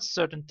pronounce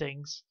certain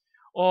things,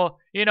 or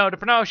the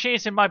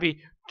pronunciation might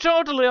be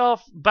totally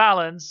off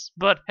balance.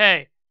 But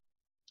hey,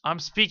 I'm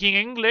speaking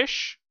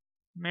English.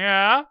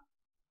 Yeah.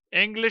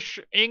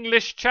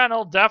 English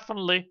channel,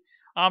 definitely.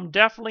 I'm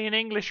definitely an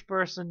English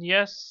person,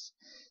 yes.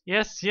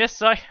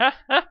 Yes, I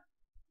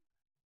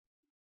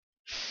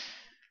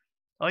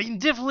I'm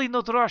definitely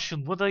not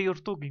Russian. What are you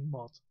talking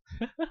about?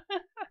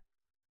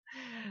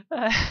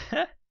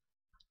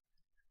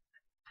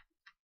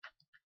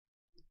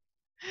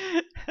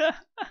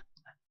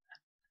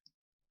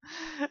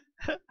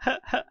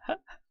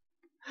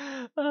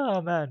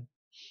 Oh man.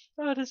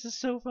 Oh, this is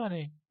so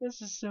funny.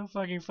 This is so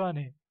fucking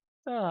funny.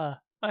 I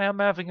am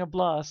having a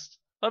blast.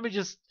 Let me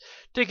just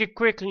take a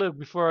quick look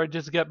before I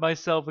just get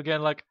myself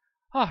again like,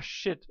 oh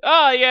shit.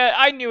 Oh yeah,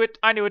 I knew it.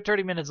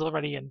 30 minutes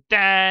already and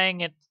dang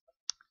it.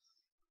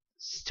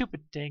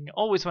 Stupid thing.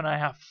 Always when I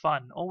have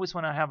fun. Always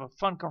when I have a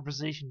fun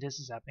conversation, this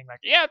is happening. Like,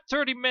 yeah,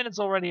 30 minutes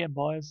already in,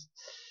 boys.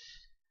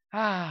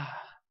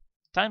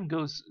 Time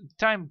goes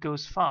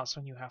fast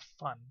when you have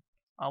fun.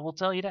 I will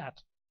tell you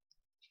that.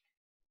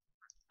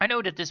 I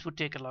know that this would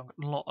take a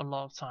lot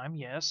of time.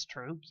 Yes,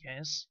 true.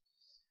 Yes.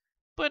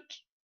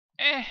 But,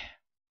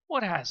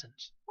 what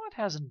hasn't? What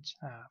hasn't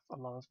a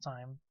lot of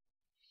time?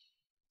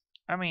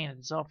 I mean,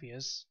 it's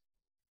obvious.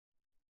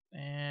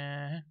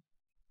 Oh,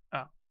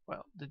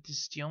 well, this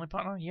is the only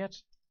partner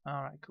yet?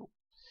 Alright, cool.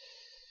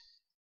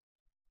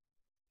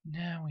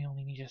 Now we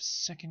only need a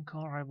second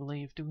color, I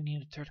believe. Do we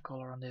need a third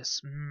color on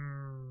this?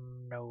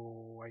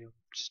 No, I don't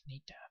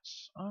need that.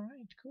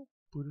 Alright, cool.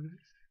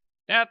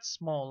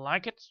 That's more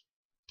like it.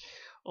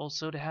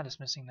 Also, the hat is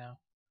missing now.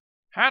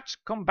 Hat,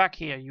 come back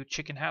here, you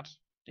chicken hat.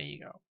 There you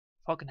go.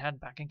 Falcon hat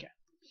back again.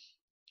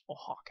 Or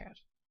hawk hat.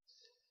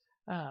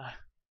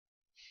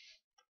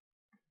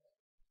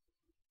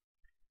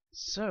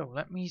 So,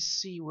 let me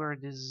see where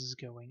this is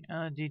going.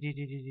 Alright.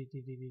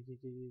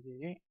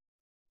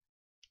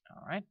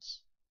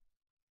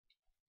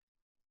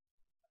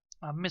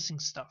 I'm missing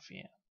stuff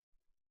here.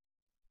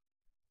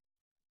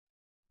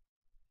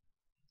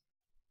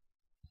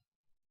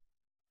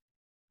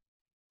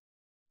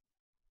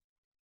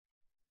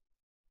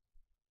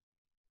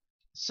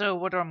 So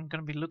what I'm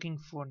going to be looking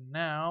for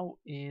now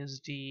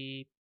is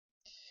the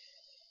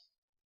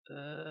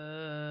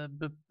I'm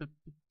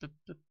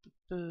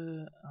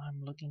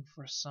looking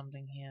for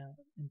something here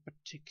in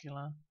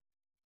particular.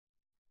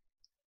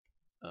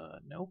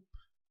 Nope.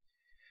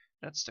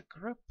 That's the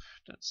group.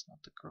 That's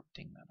not the group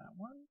thing that I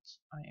want.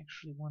 I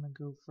actually want to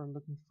go for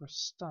looking for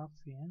stuff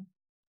here.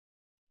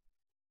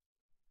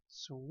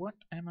 So what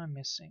am I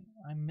missing?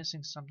 I'm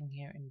missing something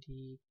here in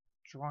the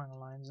drawing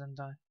lines, and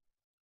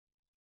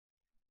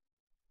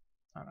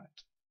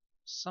alright.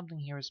 Something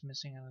here is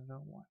missing and I don't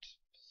know what.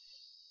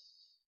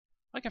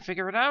 I can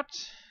figure it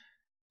out.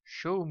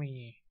 Show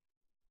me.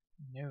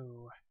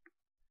 No.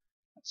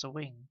 That's a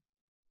wing.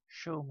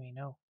 Show me.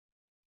 No.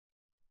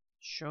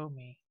 Show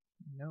me.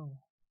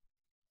 No.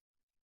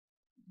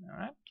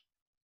 Alright.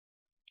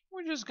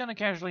 We're just gonna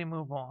casually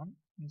move on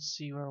and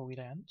see where we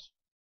land.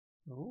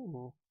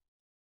 Ooh.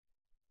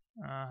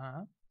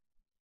 Uh-huh.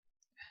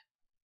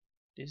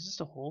 This is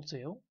the whole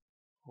tail.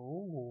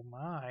 Oh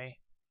my.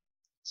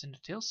 It's in the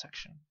tail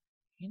section.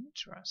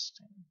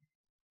 Interesting.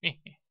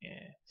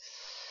 Yeah.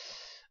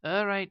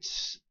 Alright,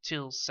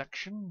 till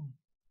section.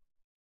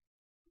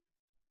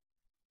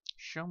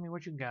 Show me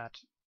what you got.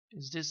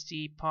 Is this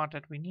the part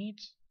that we need?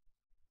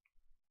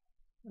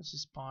 What's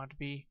this part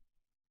be?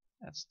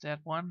 That's that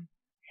one.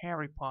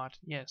 Harry part,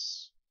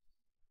 yes.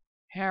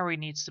 Harry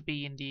needs to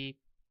be in the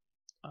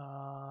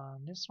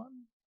this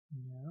one?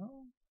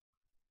 No.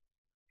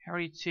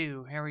 Harry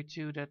 2. Harry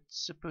 2, that's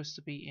supposed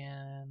to be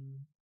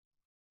in...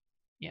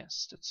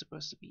 Yes, that's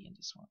supposed to be in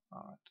this one.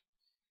 Alright.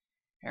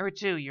 Harry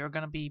 2, you're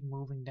gonna be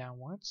moving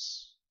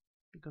downwards.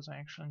 Because I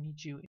actually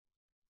need you...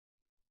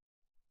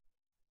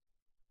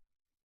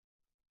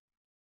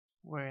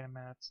 Wait a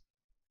minute.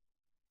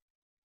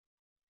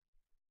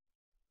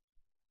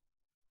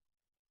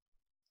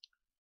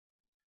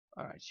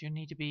 Alright, you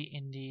need to be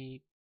in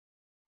the...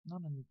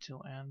 Not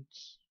until end.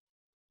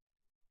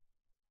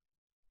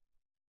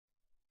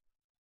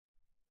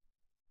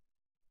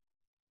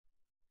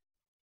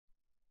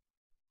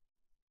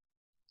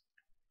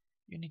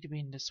 You need to be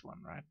in this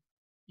one, right?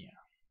 Yeah.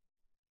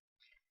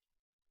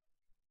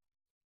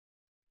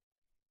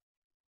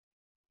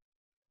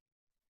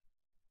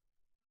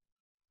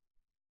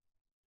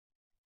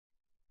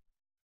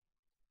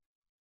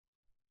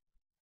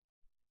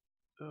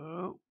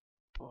 Oh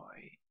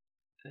boy.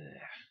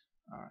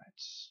 Alright.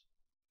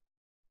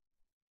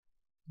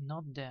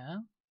 Not there.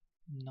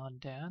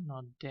 Not there.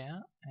 Not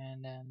there.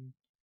 And then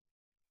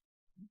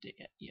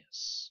there.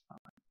 Yes.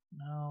 Alright.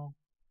 No.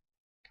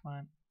 Come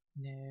on.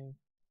 No.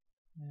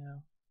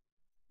 No.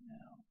 No.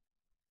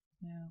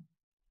 No.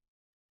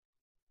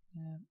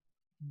 No.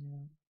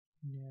 No.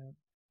 No.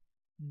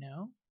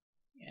 No.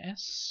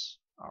 Yes.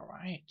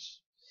 Alright.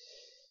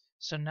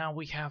 So now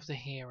we have the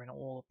hair in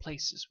all the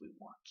places we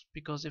want.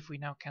 Because if we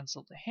now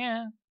cancel the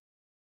hair,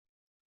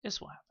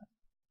 this will happen.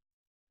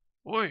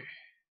 Oi!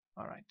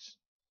 Alright.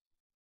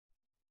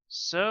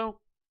 So,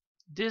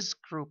 this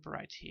group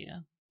right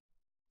here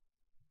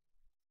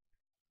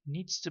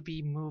needs to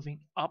be moving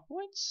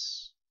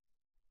upwards.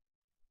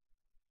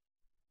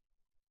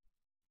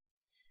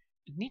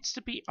 It needs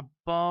to be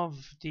above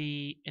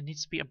the... It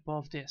needs to be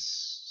above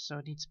this. So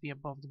it needs to be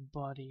above the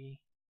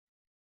body.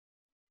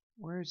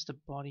 Where is the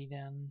body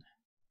then?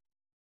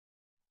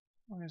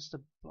 Where's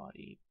the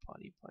body?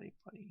 Body.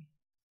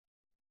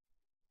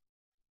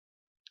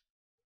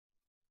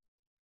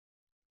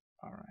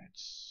 Alright.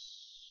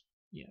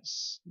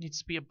 Yes, needs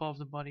to be above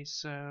the body,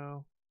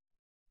 so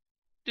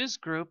this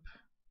group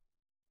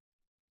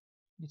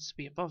needs to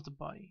be above the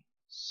body.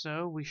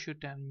 So we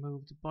should then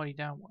move the body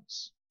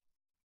downwards.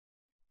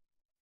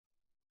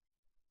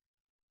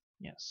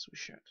 Yes, we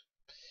should.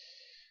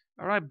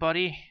 Alright,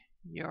 buddy,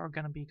 you're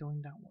gonna be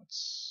going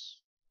downwards.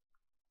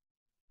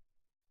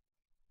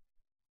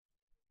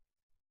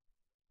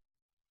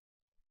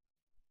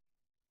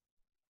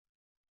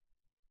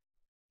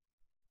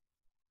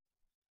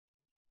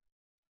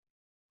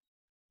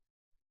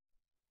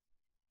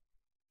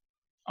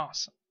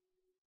 Awesome.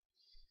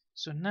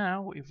 So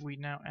now, if we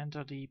now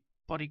enter the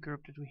body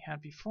group that we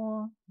had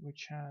before,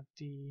 which had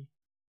the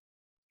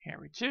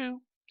Harry 2,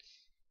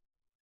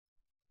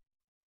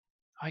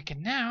 I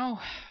can now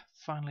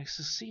finally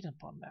succeed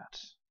upon that.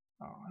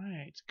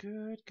 Alright,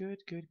 good.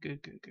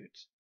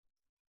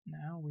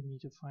 Now we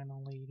need to find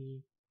only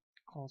the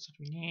calls that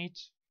we need.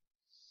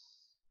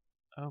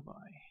 Oh boy,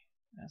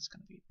 that's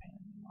gonna be a pain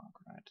in the mark,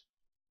 right?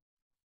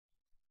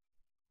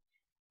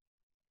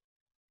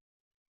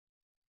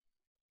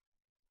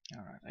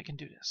 Alright, I can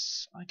do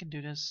this.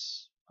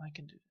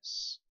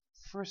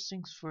 First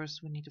things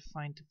first, we need to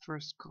find the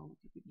first code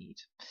that we need.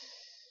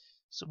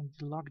 So we need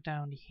to lock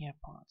down the hair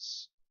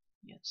parts.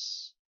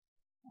 Yes.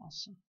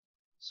 Awesome.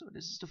 So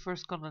this is the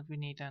first code that we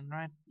need then,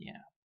 right?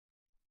 Yeah.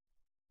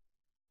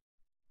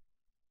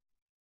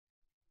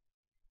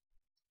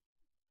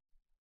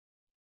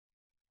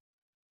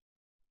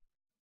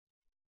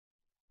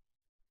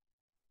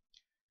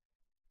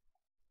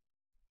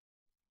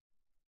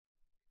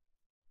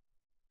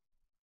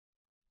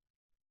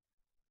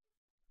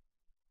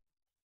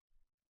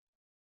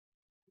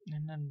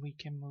 And then we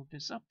can move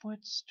this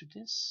upwards to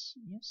this.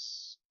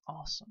 Yes.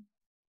 Awesome.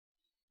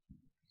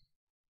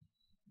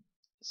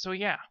 So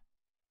yeah.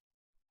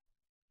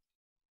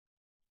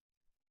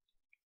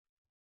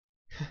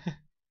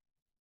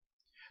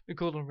 The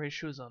golden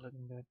ratios are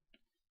looking good.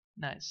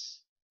 Nice.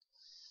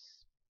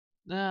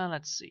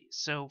 Let's see.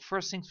 So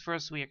first things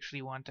first, we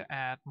actually want to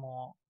add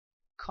more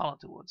color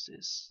towards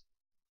this,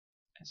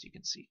 as you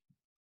can see.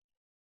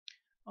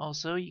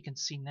 Also, you can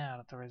see now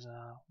that there is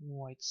a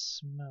white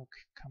smoke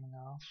coming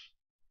off,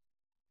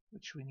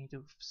 which we need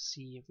to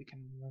see if we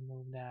can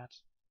remove that.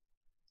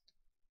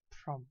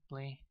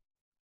 Probably.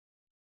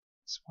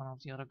 It's one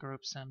of the other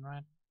groups then,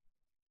 right?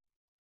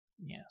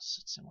 Yes,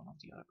 it's in one of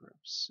the other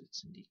groups.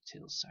 It's in the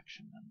tail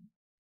section then.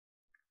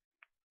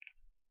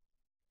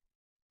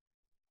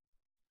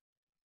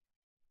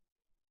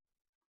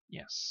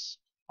 Yes,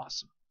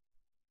 awesome.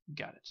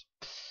 Got it.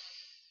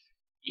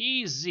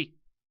 Easy.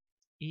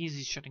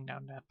 Easy shutting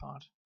down that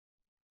part.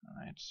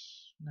 Alright,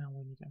 now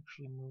we need to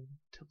actually move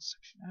the tilt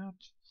section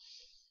out.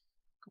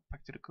 Go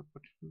back to the group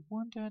that we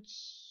wanted.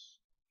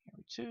 Here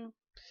we too.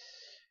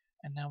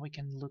 And now we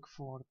can look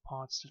for the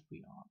parts that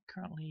we are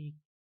currently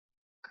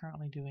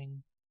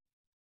doing.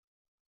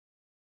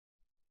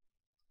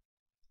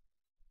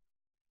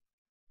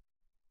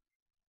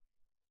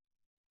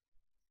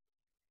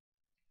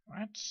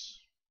 Right.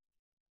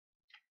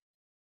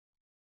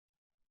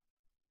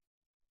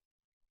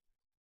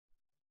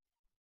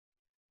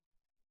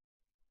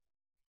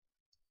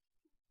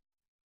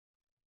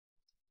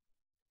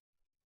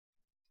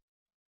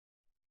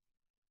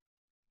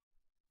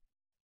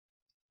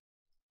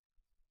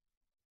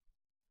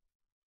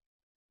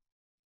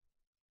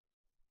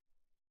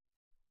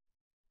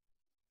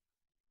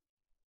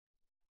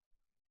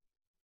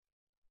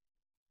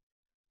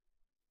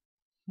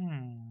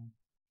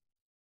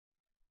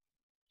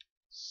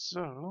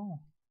 So,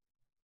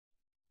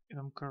 if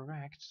I'm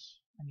correct,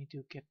 I need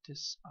to get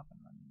this up and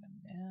running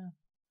in there.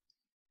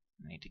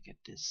 I need to get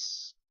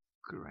this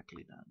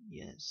correctly done.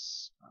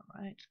 Yes.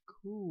 Alright,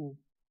 cool.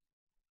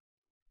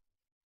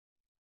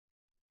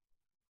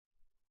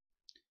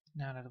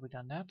 Now that we've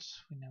done that,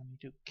 we now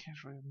need to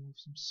casually remove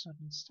some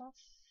certain stuff.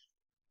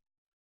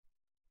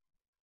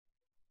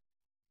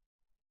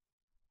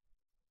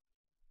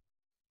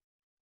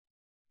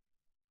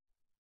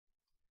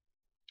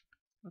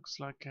 Looks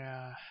like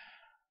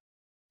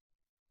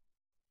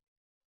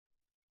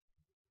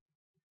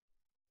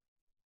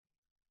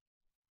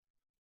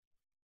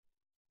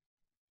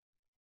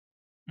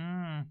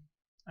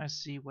I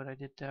see what I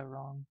did there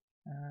wrong.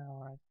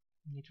 Alright,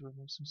 need to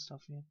remove some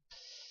stuff here.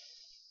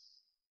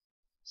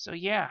 So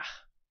yeah,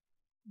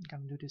 I'm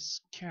gonna do this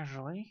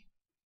casually.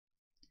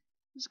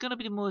 This is gonna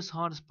be the most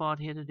hardest part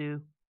here to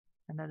do,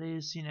 and that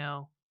is, you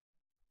know,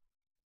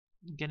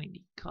 getting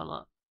the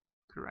color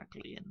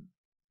correctly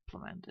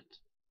implemented.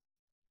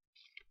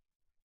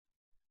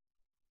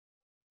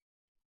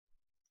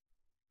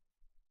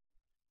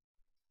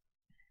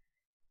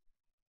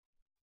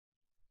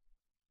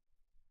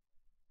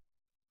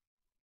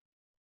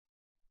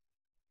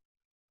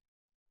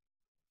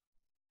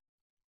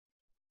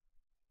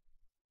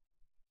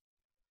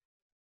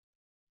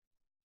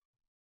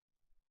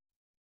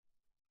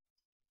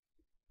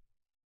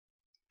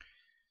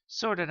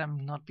 So that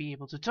I'm not be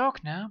able to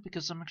talk now,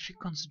 because I'm actually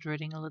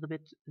concentrating a little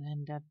bit,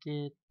 and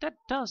that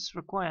does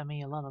require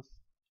me a lot of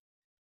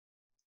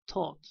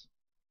thought.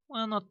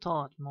 Well, not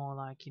thought, more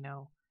like, you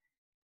know,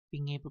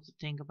 being able to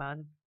think about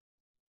it.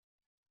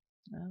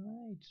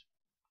 Alright,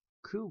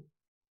 cool.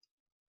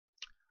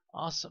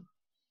 Awesome.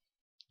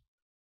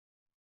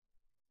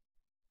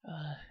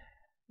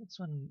 This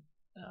one,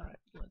 alright,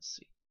 let's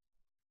see.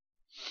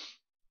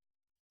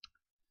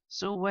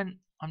 So when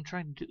I'm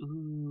trying to do,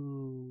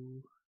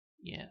 ooh,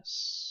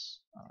 yes.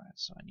 Alright,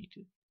 so I need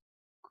to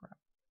grab.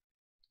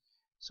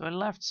 So I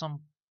left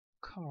some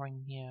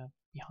coloring here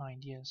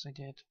behind, yes I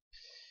did.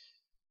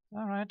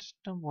 Alright,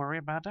 don't worry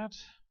about that.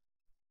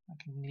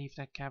 I can leave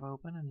that cap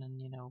open and then,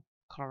 you know,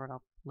 color it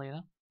up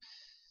later.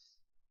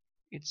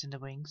 It's in the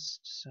wings,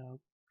 so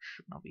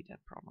should not be that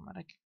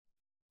problematic.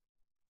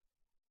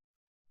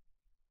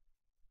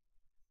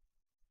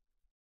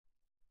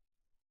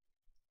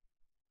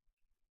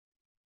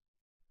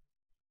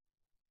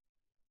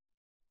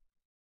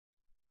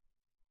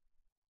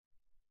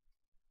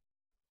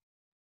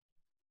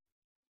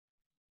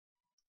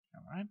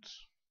 Alright,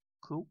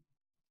 cool.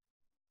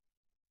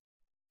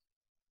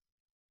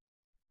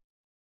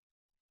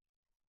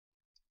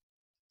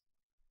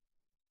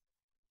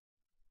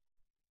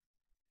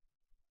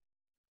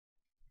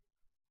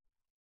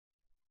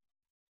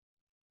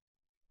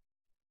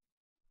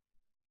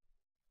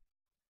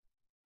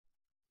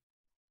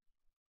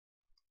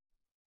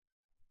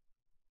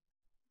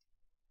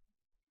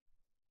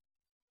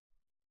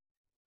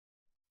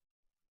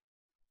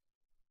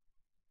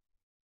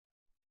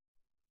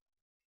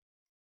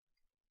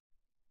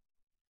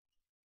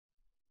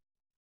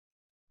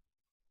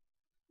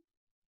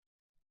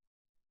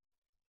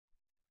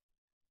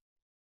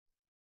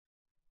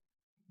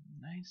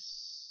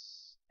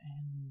 Nice,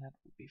 and that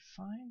will be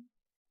fine.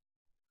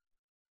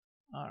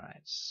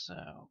 Alright,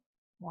 so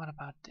what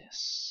about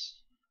this?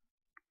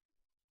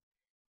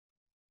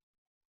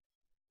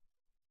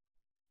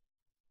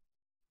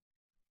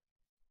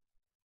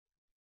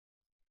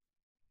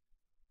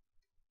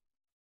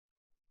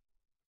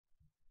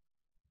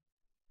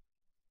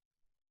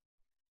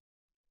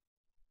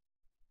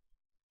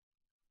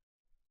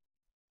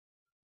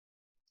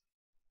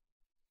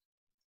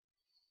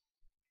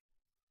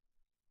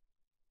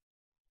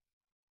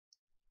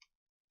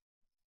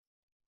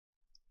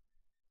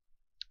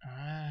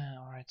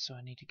 Alright, so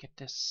I need to get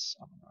this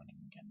up and running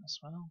again as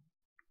well.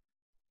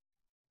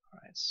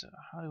 Alright, so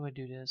how do I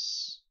do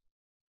this?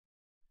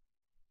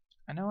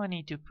 I know I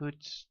need to put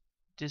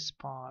this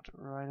part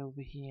right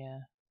over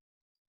here.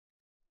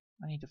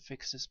 I need to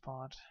fix this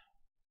part.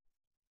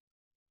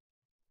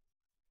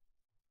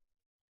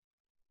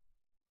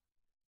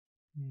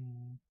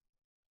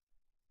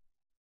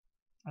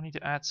 I need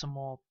to add some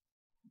more.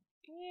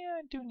 Yeah,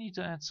 I do need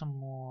to add some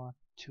more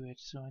to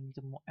it. So I need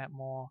to add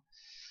more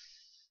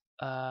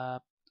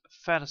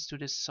feathers to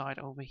this side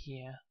over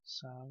here.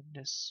 So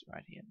this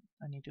right here,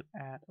 I need to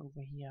add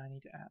over here. I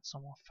need to add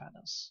some more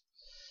feathers.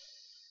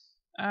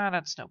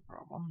 That's no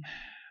problem.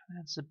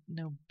 That's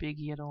no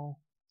biggie at all.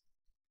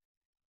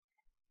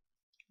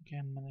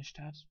 Can manage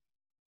that.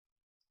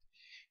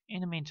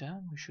 In the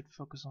meantime, we should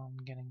focus on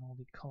getting all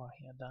the color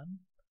here done.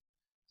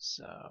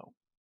 So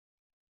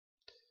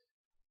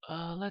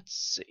let's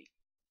see.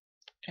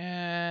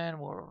 And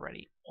we're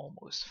already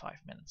almost 5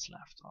 minutes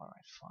left.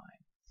 Alright,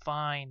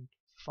 fine.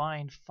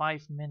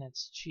 5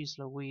 minutes. Jeez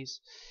Louise.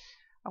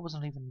 I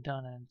wasn't even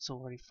done and it's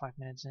already 5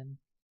 minutes in.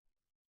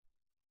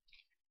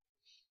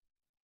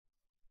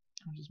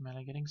 I'm just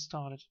merely getting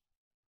started.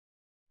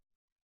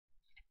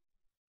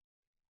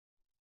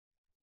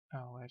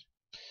 Oh, wait.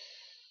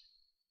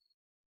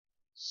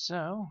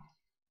 So,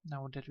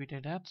 now that we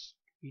did that,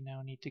 we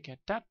now need to get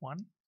that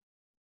one.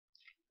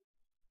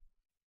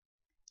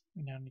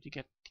 We now need to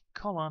get the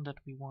color that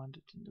we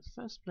wanted in the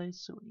first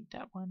place, so we need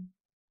that one.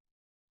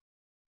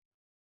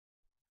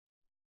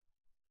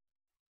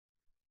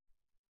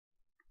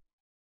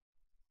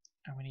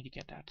 And we need to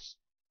get that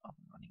up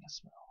and running as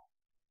well.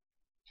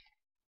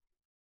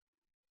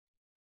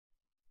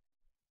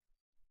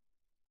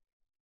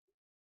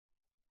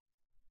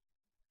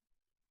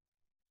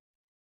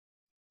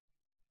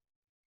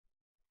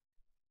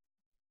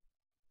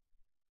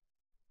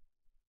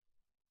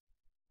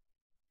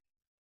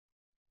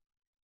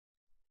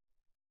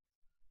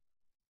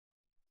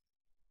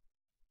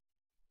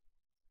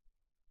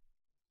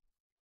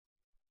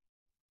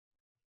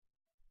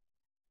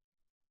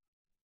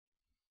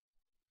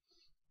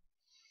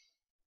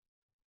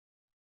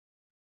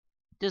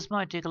 This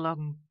might take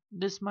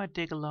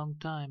a long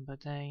time,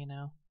 but you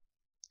know,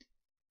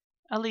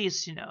 at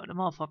least you know the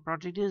moth-hawk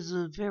project is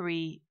a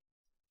very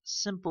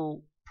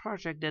simple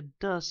project that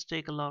does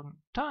take a long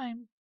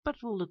time,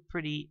 but will look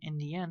pretty in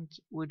the end,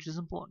 which is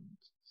important.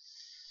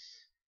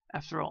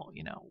 After all,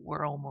 you know,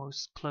 we're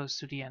almost close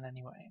to the end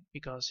anyway,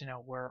 because you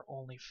know we're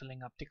only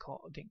filling up the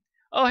coding.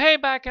 Oh hey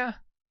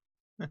Becca!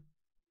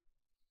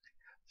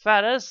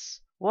 Faddis,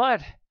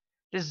 what?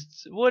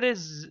 What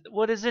is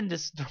in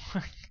this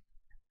drawing?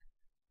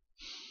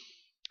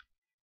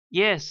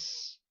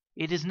 Yes,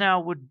 it is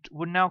now.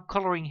 We're now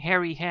coloring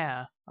hairy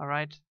hair. All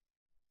right.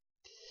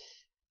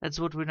 That's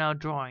what we're now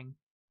drawing.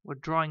 We're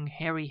drawing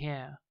hairy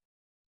hair.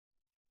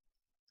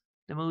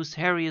 The most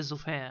hairiest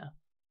of hair.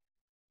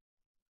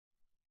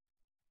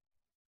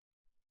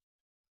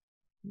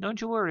 Don't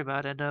you worry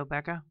about it, though,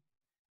 Becca.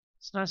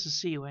 It's nice to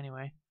see you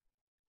anyway.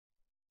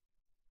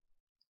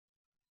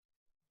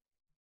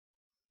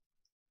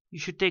 You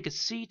should take a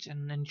seat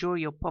and enjoy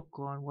your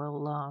popcorn while it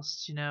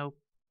lasts. You know,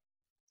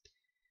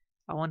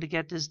 I want to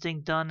get this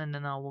thing done, and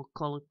then I will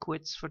call it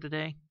quits for the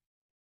day.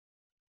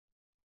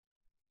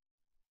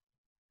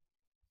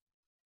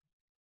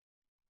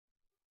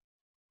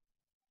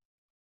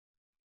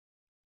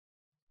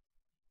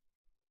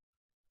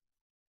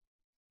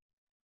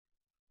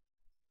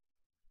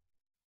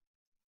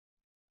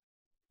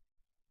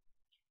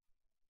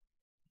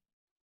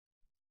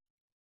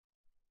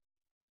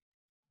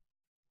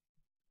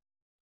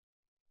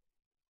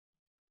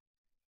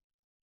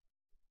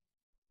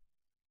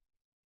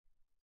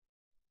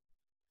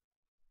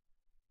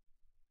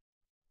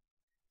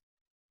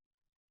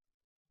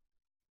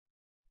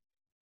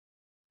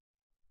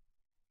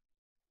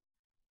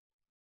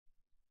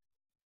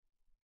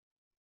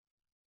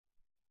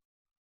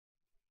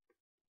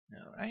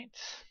 Alright.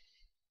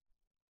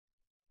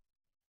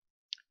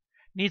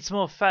 Needs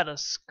more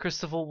feathers.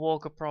 Christopher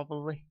Walker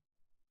probably.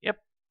 Yep.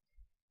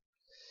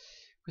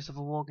 Christopher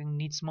Walken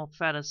needs more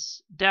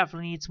feathers.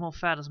 Definitely needs more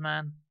feathers,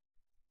 man.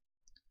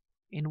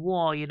 In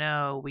war, you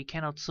know, we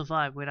cannot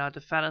survive without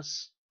the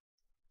feathers.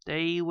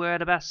 They were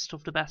the best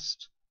of the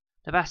best.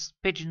 The best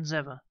pigeons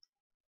ever.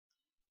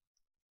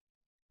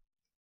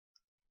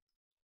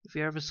 If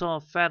you ever saw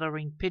a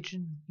feathering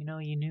pigeon, you know,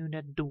 you knew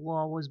that the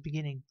war was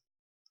beginning.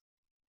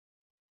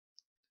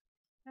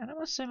 And I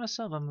must say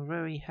myself, I'm a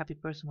very happy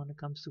person when it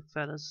comes to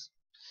feathers.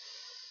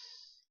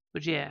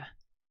 But yeah,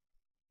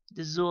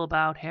 this is all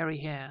about hairy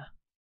hair.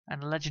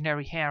 And the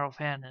legendary hair of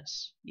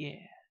hairness. Yeah.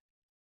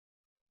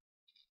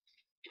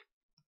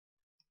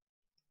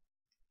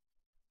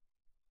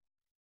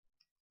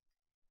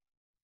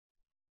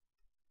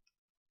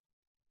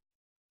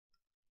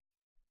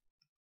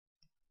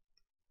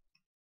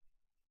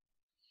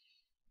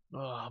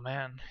 Oh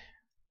man.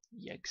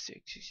 Yikes,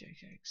 yikes,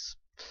 yikes, yikes.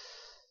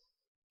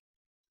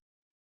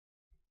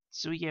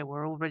 So yeah,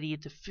 we're already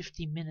at the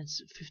 50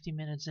 minutes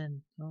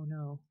in. Oh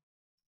no.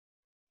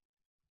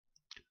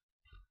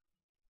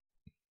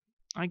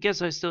 I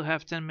guess I still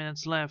have 10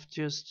 minutes left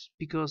just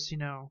because, you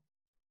know,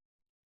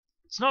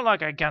 it's not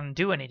like I can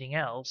do anything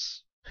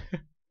else.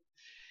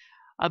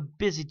 I'm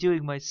busy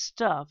doing my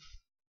stuff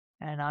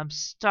and I'm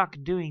stuck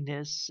doing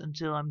this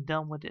until I'm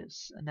done with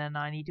this. And then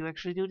I need to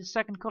actually do the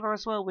second color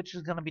as well, which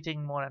is going to be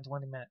taking more than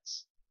 20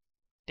 minutes.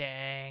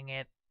 Dang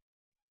it.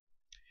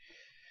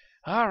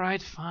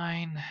 Alright,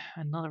 fine.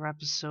 Another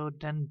episode,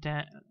 then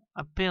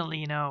apparently,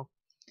 you know,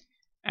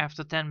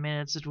 after 10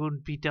 minutes it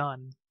wouldn't be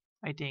done.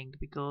 I think,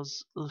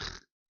 because ugh,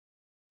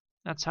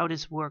 that's how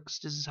this works.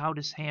 This is how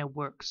this hair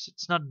works.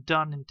 It's not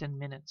done in 10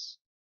 minutes.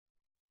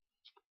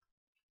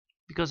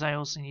 Because I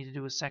also need to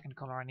do a second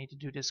color. I need to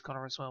do this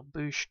color as well.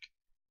 Bushk.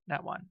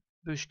 That one.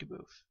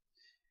 Bushkaboof.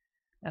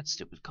 That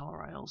stupid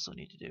color I also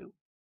need to do.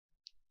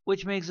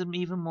 Which makes them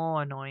even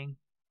more annoying.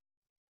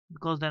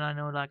 Because then I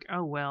know, like,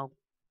 oh well,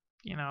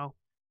 you know.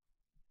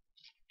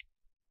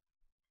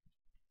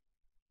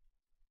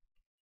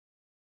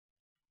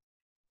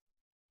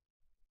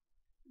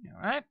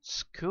 Alright,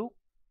 cool.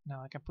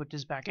 Now I can put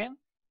this back in.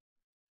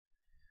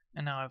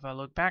 And now if I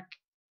look back,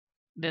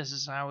 this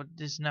is how it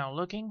is now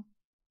looking.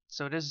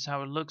 So this is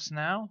how it looks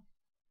now.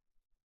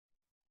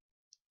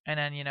 And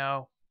then, you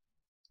know,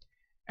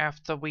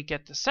 after we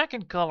get the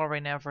second color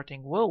in,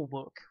 everything will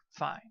work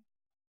fine.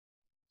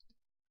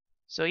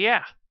 So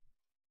yeah.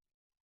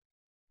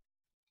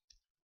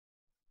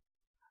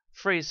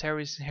 Freeze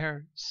Harry's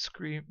hair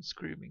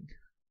screaming.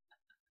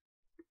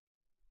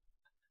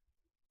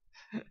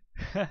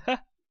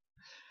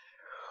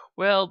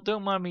 Well,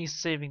 don't mind me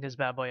saving this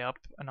bad boy up,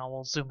 and I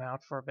will zoom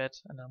out for a bit,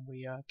 and then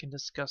we can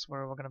discuss what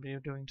we're going to be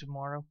doing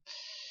tomorrow.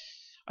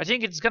 I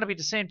think it's going to be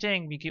the same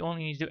thing. We can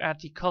only need to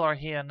add the color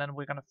here, and then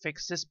we're going to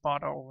fix this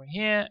part over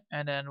here,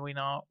 and then we're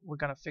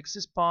going to fix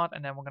this part,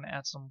 and then we're going to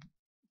add some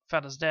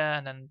feathers there,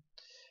 and then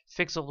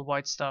fix all the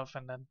white stuff,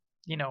 and then,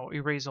 you know,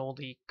 erase all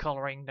the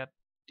coloring that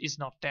is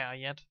not there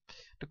yet.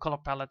 The color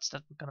palettes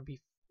that we're going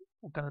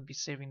to be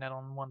saving that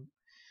on one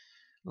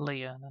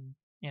layer, and then,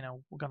 you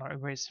know, we're going to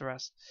erase the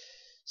rest.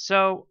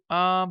 So,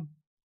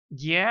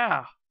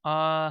 yeah,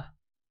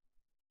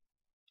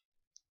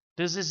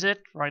 this is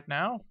it right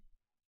now.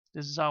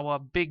 This is our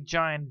big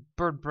giant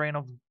bird brain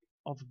of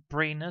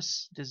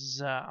brainness. This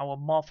is our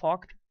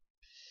moth-hawk.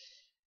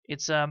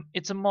 It's a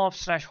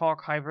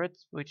moth/hawk hybrid,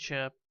 which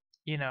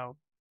you know,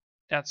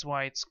 that's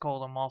why it's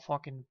called a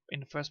moth-hawk in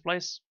the first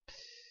place.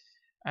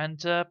 And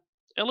it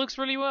looks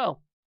really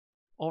well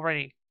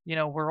already. You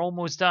know, we're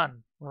almost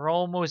done. We're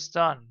almost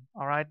done.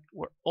 All right,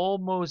 we're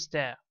almost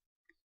there.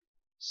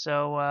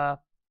 So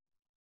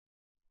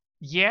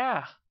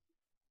yeah,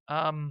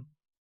 I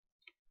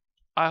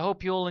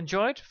hope you all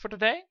enjoyed for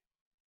today.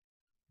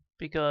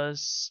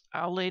 Because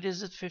how late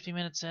is it? 50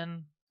 minutes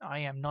in. I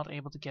am not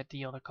able to get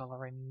the other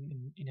color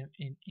in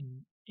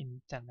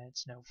 10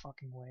 minutes. No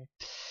fucking way.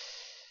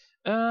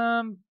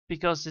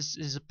 Because this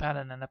is a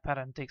pattern, and a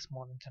pattern takes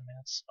more than 10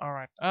 minutes. All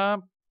right.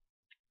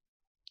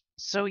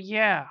 So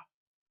yeah.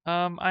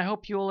 I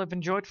hope you all have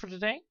enjoyed for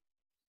today.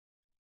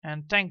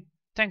 And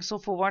thanks all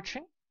for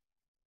watching.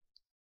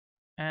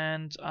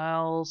 And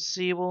I'll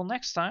see you all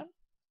next time.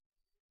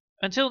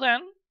 Until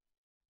then.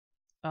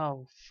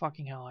 Oh,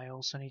 fucking hell, I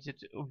also need to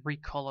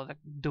recolor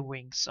the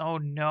wings. Oh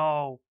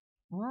no.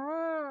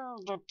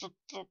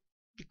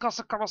 Because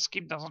the color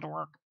scheme doesn't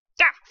work.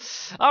 Yeah!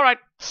 Alright,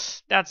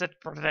 that's it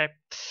for today.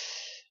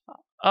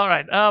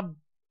 Alright,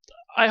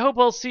 I hope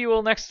I'll see you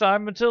all next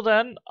time. Until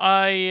then,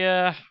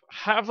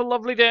 have a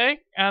lovely day,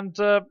 and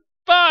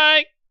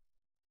bye!